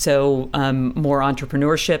 So more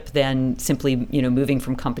entrepreneurship than simply, moving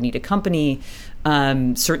from company to company,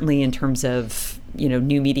 certainly in terms of,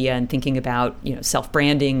 new media and thinking about,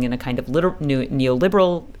 self-branding and a kind of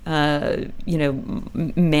neoliberal,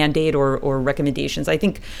 mandate or recommendations. I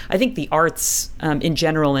think the arts in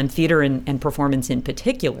general and theater and performance in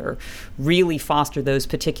particular really foster those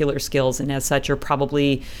particular skills, and as such are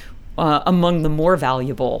probably among the more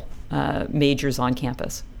valuable majors on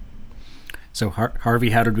campus. So Harvey,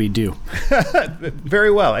 how did we do?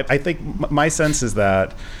 Very well. I think my sense is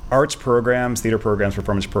that arts programs, theater programs,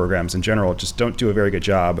 performance programs in general just don't do a very good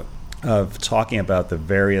job of talking about the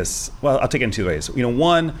various, well, I'll take it in two ways.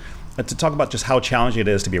 One, to talk about just how challenging it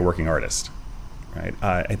is to be a working artist. Right.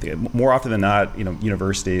 I think more often than not,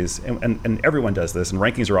 universities and everyone does this, and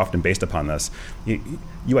rankings are often based upon this.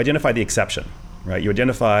 You identify the exception, right? You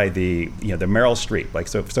identify the Meryl Streep. Like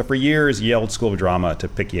so for years, Yale School of Drama, to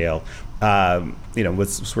pick Yale,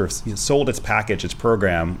 was sort of sold its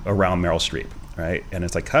program around Meryl Streep, right? And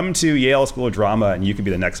it's like, come to Yale School of Drama, and you can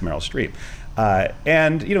be the next Meryl Streep.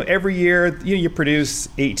 And every year you produce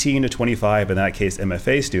 18 to 25, in that case,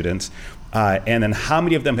 MFA students. And then how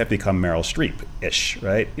many of them have become Meryl Streep-ish,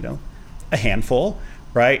 right? A handful,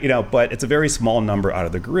 right? But it's a very small number out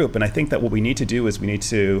of the group. And I think that what we need to do is we need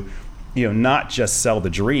to, not just sell the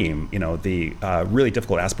dream, the really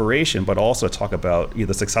difficult aspiration, but also talk about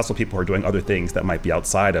the successful people who are doing other things that might be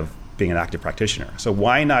outside of being an active practitioner. So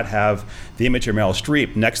why not have the image of Meryl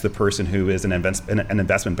Streep next to the person who is an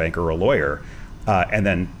investment banker or a lawyer, and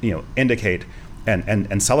then indicate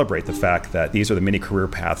and celebrate the fact that these are the many career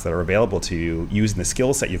paths that are available to you using the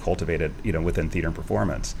skill set you cultivated, within theater and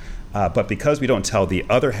performance. But because we don't tell the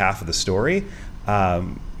other half of the story,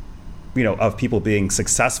 of people being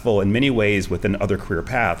successful in many ways within other career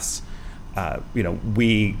paths,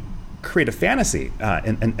 we create a fantasy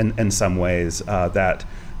in some ways that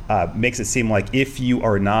makes it seem like if you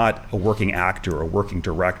are not a working actor or working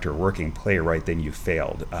director, working playwright, then you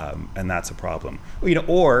failed, and that's a problem.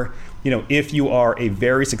 Or if you are a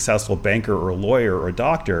very successful banker or a lawyer or a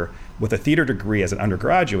doctor with a theater degree as an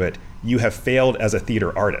undergraduate, you have failed as a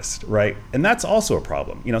theater artist, right? And that's also a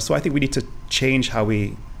problem. So I think we need to change how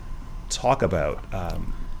we talk about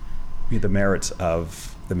the merits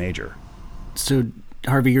of the major. So,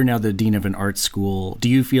 Harvey, you're now the dean of an art school. Do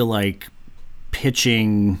you feel like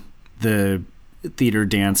pitching the theater,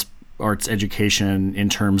 dance, arts education in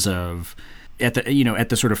terms of at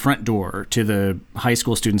the sort of front door to the high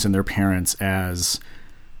school students and their parents as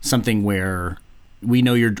something where we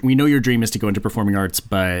know your dream is to go into performing arts,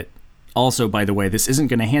 but also, by the way, this isn't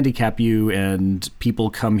going to handicap you, and people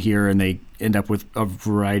come here and they end up with a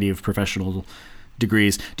variety of professional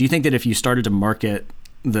degrees. Do you think that if you started to market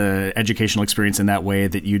the educational experience in that way,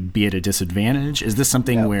 that you'd be at a disadvantage? Is this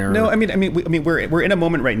something where? No, I mean, we're in a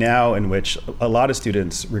moment right now in which a lot of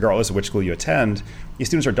students, regardless of which school you attend, these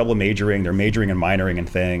students are double majoring. They're majoring and minoring in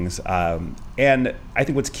things, and I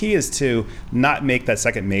think what's key is to not make that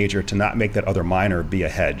second major, to not make that other minor be a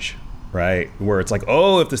hedge, right? Where it's like,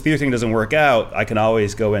 oh, if this theater thing doesn't work out, I can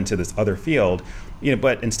always go into this other field,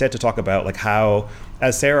 But instead to talk about like how,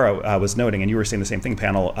 as Sarah was noting, and you were saying the same thing,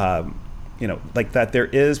 panel. Like that there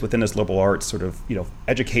is within this liberal arts sort of,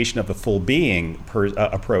 education of the full being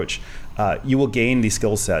approach, you will gain these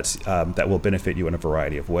skill sets that will benefit you in a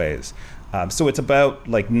variety of ways. So it's about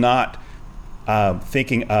like not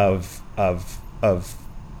thinking of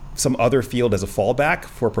some other field as a fallback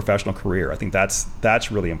for a professional career. I think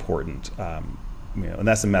that's really important. And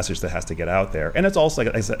that's the message that has to get out there. And it's also,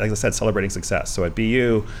 like I said, celebrating success. So at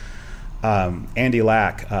BU, Andy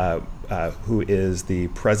Lack, who is the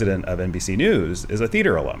president of NBC News, is a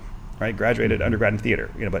theater alum, right? Graduated undergrad in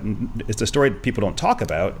theater, but it's a story that people don't talk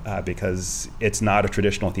about because it's not a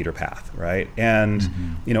traditional theater path, right? And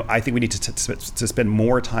I think we need to spend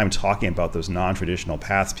more time talking about those non-traditional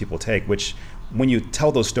paths people take, which when you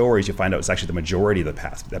tell those stories, you find out it's actually the majority of the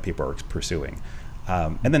paths that people are pursuing.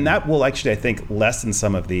 And then that will actually, I think, lessen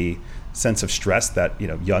some of the sense of stress that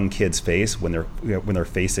young kids face when they're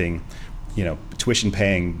facing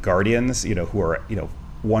tuition-paying guardians, who are,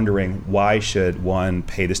 wondering why should one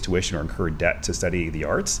pay this tuition or incur debt to study the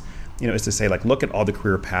arts, is to say, like, look at all the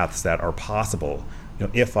career paths that are possible,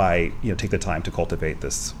 if I, take the time to cultivate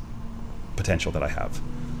this potential that I have.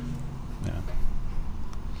 Yeah.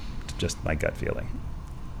 Just my gut feeling.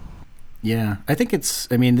 Yeah, I think it's,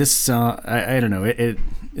 I don't know,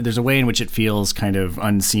 there's a way in which it feels kind of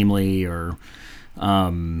unseemly or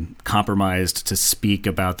compromised to speak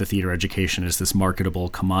about the theater education as this marketable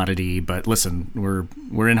commodity. But listen,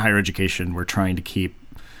 we're in higher education. We're trying to keep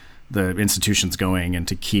the institutions going and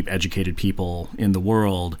to keep educated people in the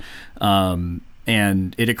world. And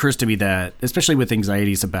it occurs to me that, especially with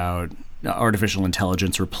anxieties about artificial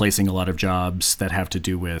intelligence replacing a lot of jobs that have to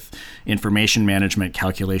do with information management,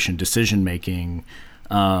 calculation, decision making,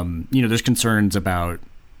 there's concerns about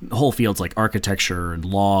whole fields like architecture and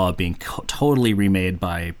law being totally remade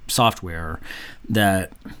by software,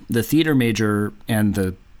 that the theater major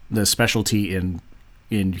and the specialty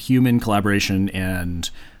in human collaboration and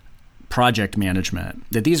project management,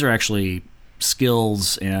 that these are actually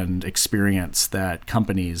skills and experience that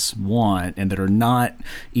companies want and that are not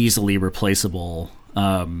easily replaceable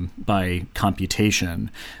by computation.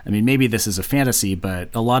 I mean, maybe this is a fantasy, but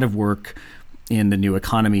a lot of work in the new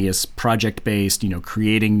economy is project-based,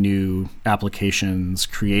 creating new applications,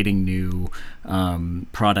 creating new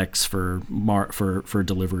products for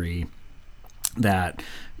delivery, that,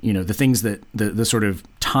 the things that the sort of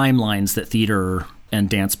timelines that theater and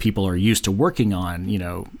dance people are used to working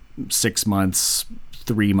on, 6 months,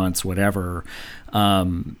 3 months, whatever,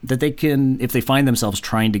 that they can, if they find themselves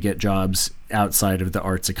trying to get jobs outside of the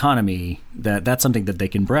arts economy, that's something that they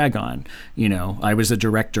can brag on. I was a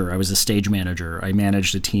director, I was a stage manager, I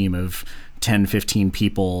managed a team of 10, 15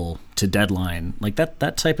 people to deadline. Like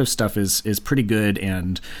that type of stuff is pretty good,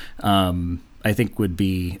 and I think would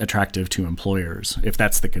be attractive to employers if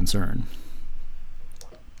that's the concern.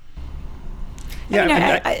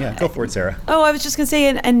 Yeah, go for it, Sarah. Oh, I was just going to say,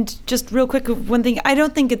 and just real quick, one thing. I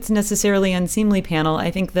don't think it's necessarily unseemly, panel.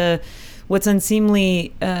 I think what's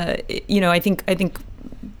unseemly, I think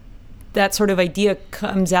that sort of idea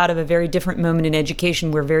comes out of a very different moment in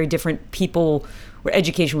education, where very different people, where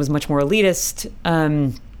education was much more elitist.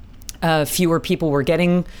 Fewer people were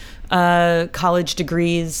getting college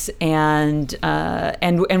degrees, and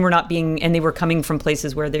were not being, and they were coming from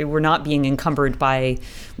places where they were not being encumbered by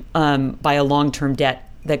a long-term debt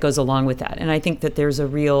that goes along with that. And I think that there's I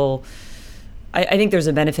think there's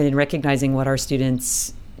a benefit in recognizing what our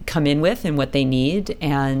students come in with and what they need,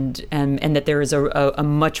 and that there is a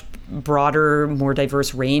much broader, more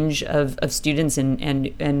diverse range of students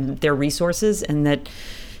and their resources, and that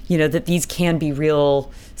that these can be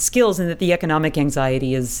real skills, and that the economic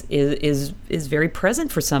anxiety is very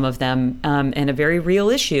present for some of them, and a very real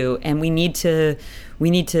issue. And we need to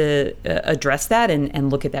address that and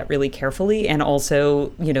look at that really carefully, and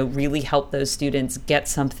also really help those students get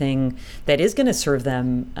something that is going to serve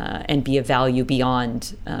them and be of value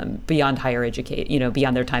beyond higher education,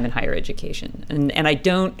 beyond their time in higher education. And I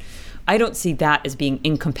don't see that as being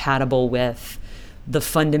incompatible with the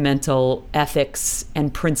fundamental ethics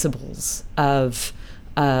and principles of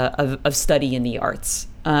study in the arts,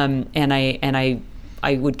 and I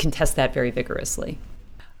would contest that very vigorously.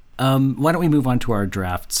 Why don't we move on to our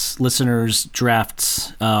drafts? Listeners,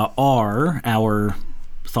 drafts are our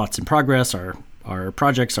thoughts in progress, our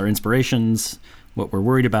projects, our inspirations, what we're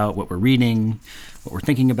worried about, what we're reading, what we're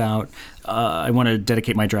thinking about. I want to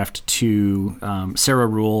dedicate my draft to Sarah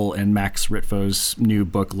Ruhl and Max Ritvo's new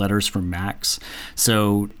book, Letters from Max.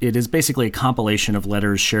 So it is basically a compilation of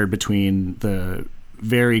letters shared between the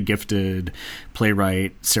very gifted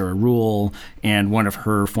playwright Sarah Ruhl and one of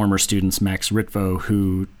her former students, Max Ritvo,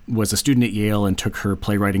 who was a student at Yale and took her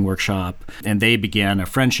playwriting workshop. And they began a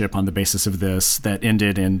friendship on the basis of this that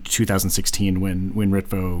ended in 2016 when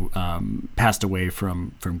Ritvo passed away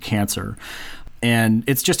from cancer. And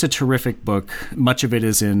it's just a terrific book. Much of it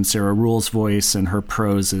is in Sarah Ruhl's voice, and her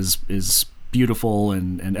prose is beautiful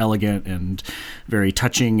and elegant and very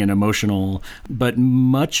touching and emotional. But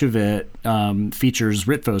much of it features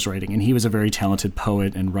Ritvo's writing, and he was a very talented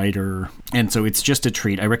poet and writer. And so it's just a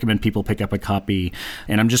treat. I recommend people pick up a copy.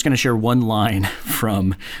 And I'm just going to share one line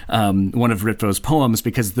from one of Ritvo's poems,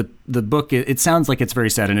 because the book, it sounds like it's very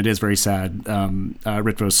sad, and it is very sad,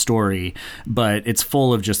 Ritvo's story, but it's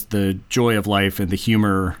full of just the joy of life and the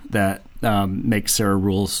humor that makes Sarah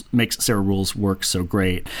Ruhl's work so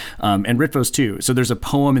great, and Ritvo's too. So there's a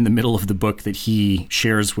poem in the middle of the book that he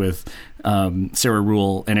shares with Sarah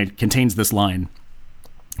Ruhl, and it contains this line: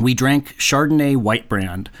 "We drank Chardonnay White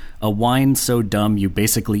Brand, a wine so dumb you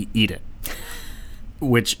basically eat it."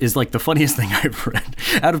 Which is like the funniest thing I've read.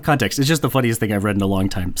 Out of context, it's just the funniest thing I've read in a long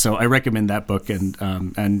time. So I recommend that book,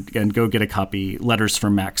 and go get a copy. Letters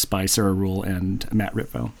from Max by Sarah Ruhl and Matt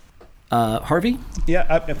Ritvo. Harvey?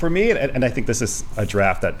 Yeah, for me, and I think this is a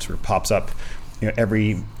draft that sort of pops up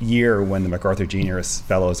every year when the MacArthur Genius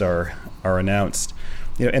Fellows are announced.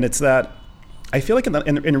 And it's that I feel like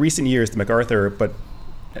in recent years, the MacArthur,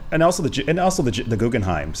 and also the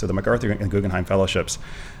Guggenheim, so the MacArthur and Guggenheim Fellowships,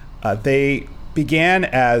 they began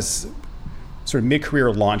as sort of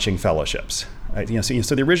mid-career launching fellowships.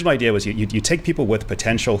 So the original idea was you take people with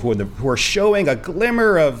potential who are showing a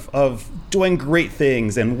glimmer of doing great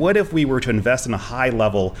things, and what if we were to invest in a high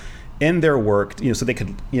level in their work, so they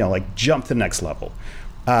could jump to the next level,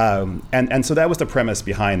 and so that was the premise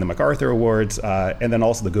behind the MacArthur Awards, and then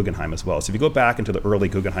also the Guggenheim as well. So if you go back into the early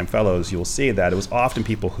Guggenheim Fellows, you'll see that it was often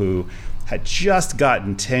people who had just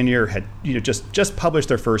gotten tenure, had just published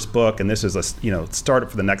their first book, and this is a startup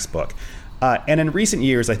for the next book. And in recent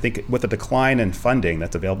years, I think with the decline in funding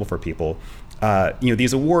that's available for people,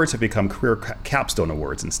 these awards have become career capstone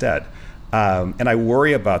awards instead. And I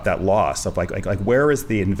worry about that loss of like where is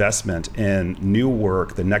the investment in new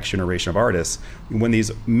work, the next generation of artists, when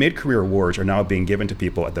these mid-career awards are now being given to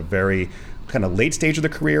people at the very kind of late stage of the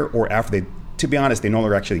career, or after to be honest, they no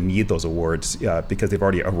longer actually need those awards because they've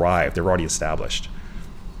already arrived. They're already established.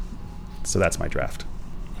 So that's my draft.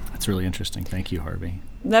 That's really interesting. Thank you, Harvey.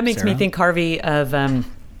 That makes Sarah? me think, Harvey, of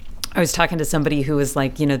I was talking to somebody who was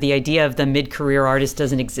like, the idea of the mid-career artist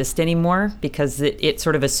doesn't exist anymore because it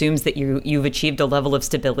sort of assumes that you've achieved a level of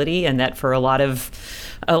stability, and that for a lot of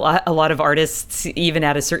artists, even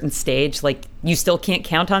at a certain stage, like you still can't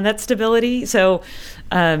count on that stability. So,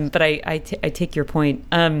 but I take your point.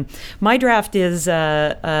 My draft is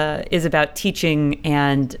about teaching,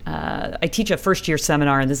 and I teach a first-year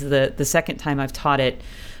seminar, and this is the second time I've taught it.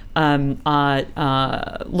 Looking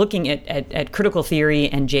at critical theory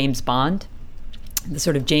and James Bond, the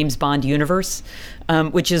sort of James Bond universe,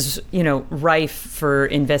 which is, rife for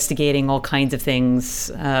investigating all kinds of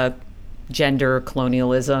things, gender,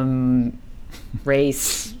 colonialism,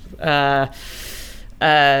 race,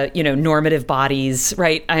 normative bodies,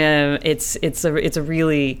 right? It's a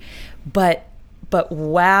really, but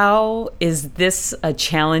wow, is this a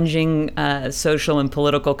challenging social and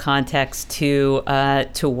political context to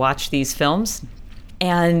watch these films?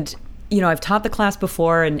 And I've taught the class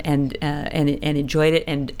before and enjoyed it.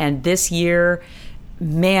 And this year,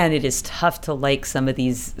 man, it is tough to like some of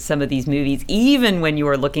these movies, even when you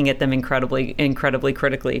are looking at them incredibly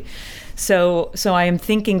critically. So I am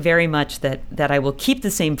thinking very much that I will keep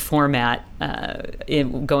the same format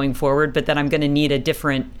going forward, but that I'm going to need a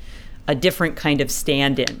different kind of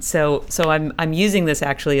stand-in. So I'm using this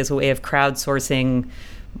actually as a way of crowdsourcing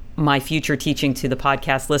my future teaching to the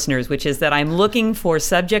podcast listeners, which is that I'm looking for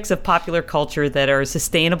subjects of popular culture that are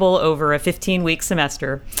sustainable over a 15-week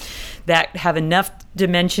semester, that have enough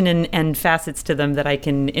dimension and facets to them that I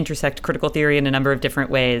can intersect critical theory in a number of different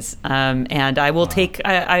ways. And I will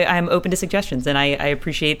I'm open to suggestions, and I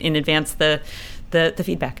appreciate in advance the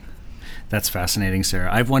feedback. That's fascinating, Sarah.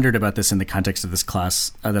 I've wondered about this in the context of this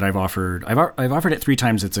class that I've offered. I've offered it 3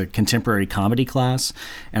 times. It's a contemporary comedy class,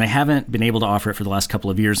 and I haven't been able to offer it for the last couple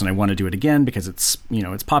of years, and I want to do it again because it's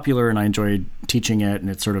popular and I enjoy teaching it, and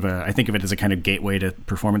it's sort of I think of it as a kind of gateway to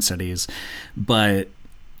performance studies. But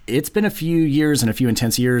it's been a few years and a few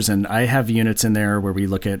intense years, and I have units in there where we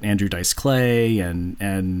look at Andrew Dice Clay,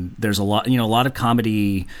 and there's a lot of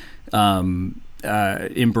comedy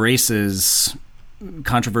embraces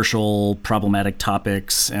controversial, problematic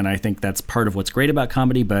topics, and I think that's part of what's great about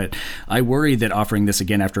comedy. But I worry that offering this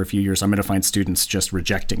again after a few years, I'm going to find students just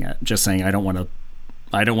rejecting it, just saying I don't want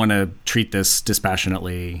to treat this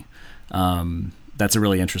dispassionately. That's a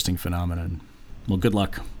really interesting phenomenon. Well, good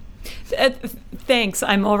luck. Thanks.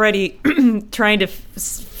 I'm already trying to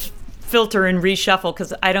filter and reshuffle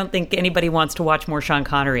because I don't think anybody wants to watch more Sean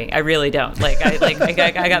Connery. I really don't. I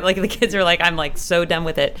got the kids are like, I'm like so done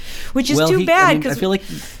with it, which is too bad. Because I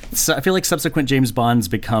feel like subsequent James Bonds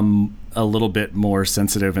become a little bit more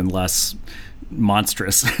sensitive and less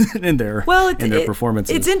monstrous in their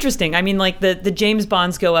performances. It's interesting. I mean, like the James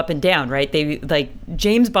Bonds go up and down, right?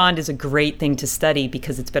 James Bond is a great thing to study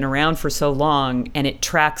because it's been around for so long and it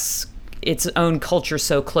tracks its own culture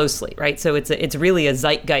so closely, right? So it's really a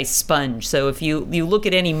zeitgeist sponge. So if you look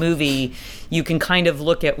at any movie, you can kind of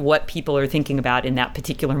look at what people are thinking about in that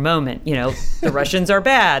particular moment. The Russians are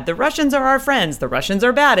bad. The Russians are our friends. The Russians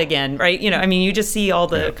are bad again, right? You just see all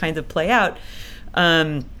the kinds of play out.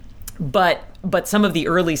 But some of the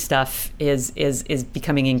early stuff is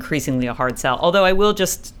becoming increasingly a hard sell. Although I will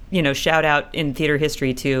just shout out in theater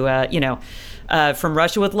history to From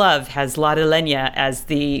Russia with Love has Lada Lenya as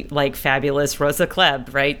the fabulous Rosa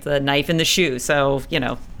Klebb, right? The knife in the shoe. So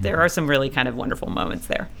there are some really kind of wonderful moments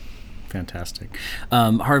there. Fantastic.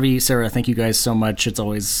 Harvey, Sarah, thank you guys so much. It's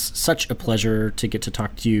always such a pleasure to get to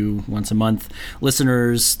talk to you once a month.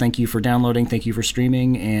 Listeners, thank you for downloading. Thank you for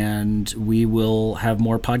streaming. And we will have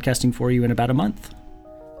more podcasting for you in about a month.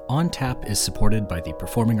 On Tap is supported by the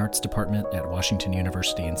Performing Arts Department at Washington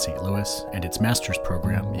University in St. Louis and its master's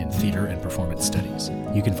program in theater and performance studies.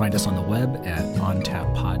 You can find us on the web at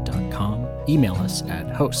ontappod.com. Email us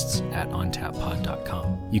at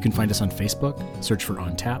hosts@ontappod.com. You can find us on Facebook, search for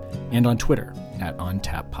On Tap, and on Twitter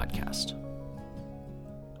 @OnTapPodcast.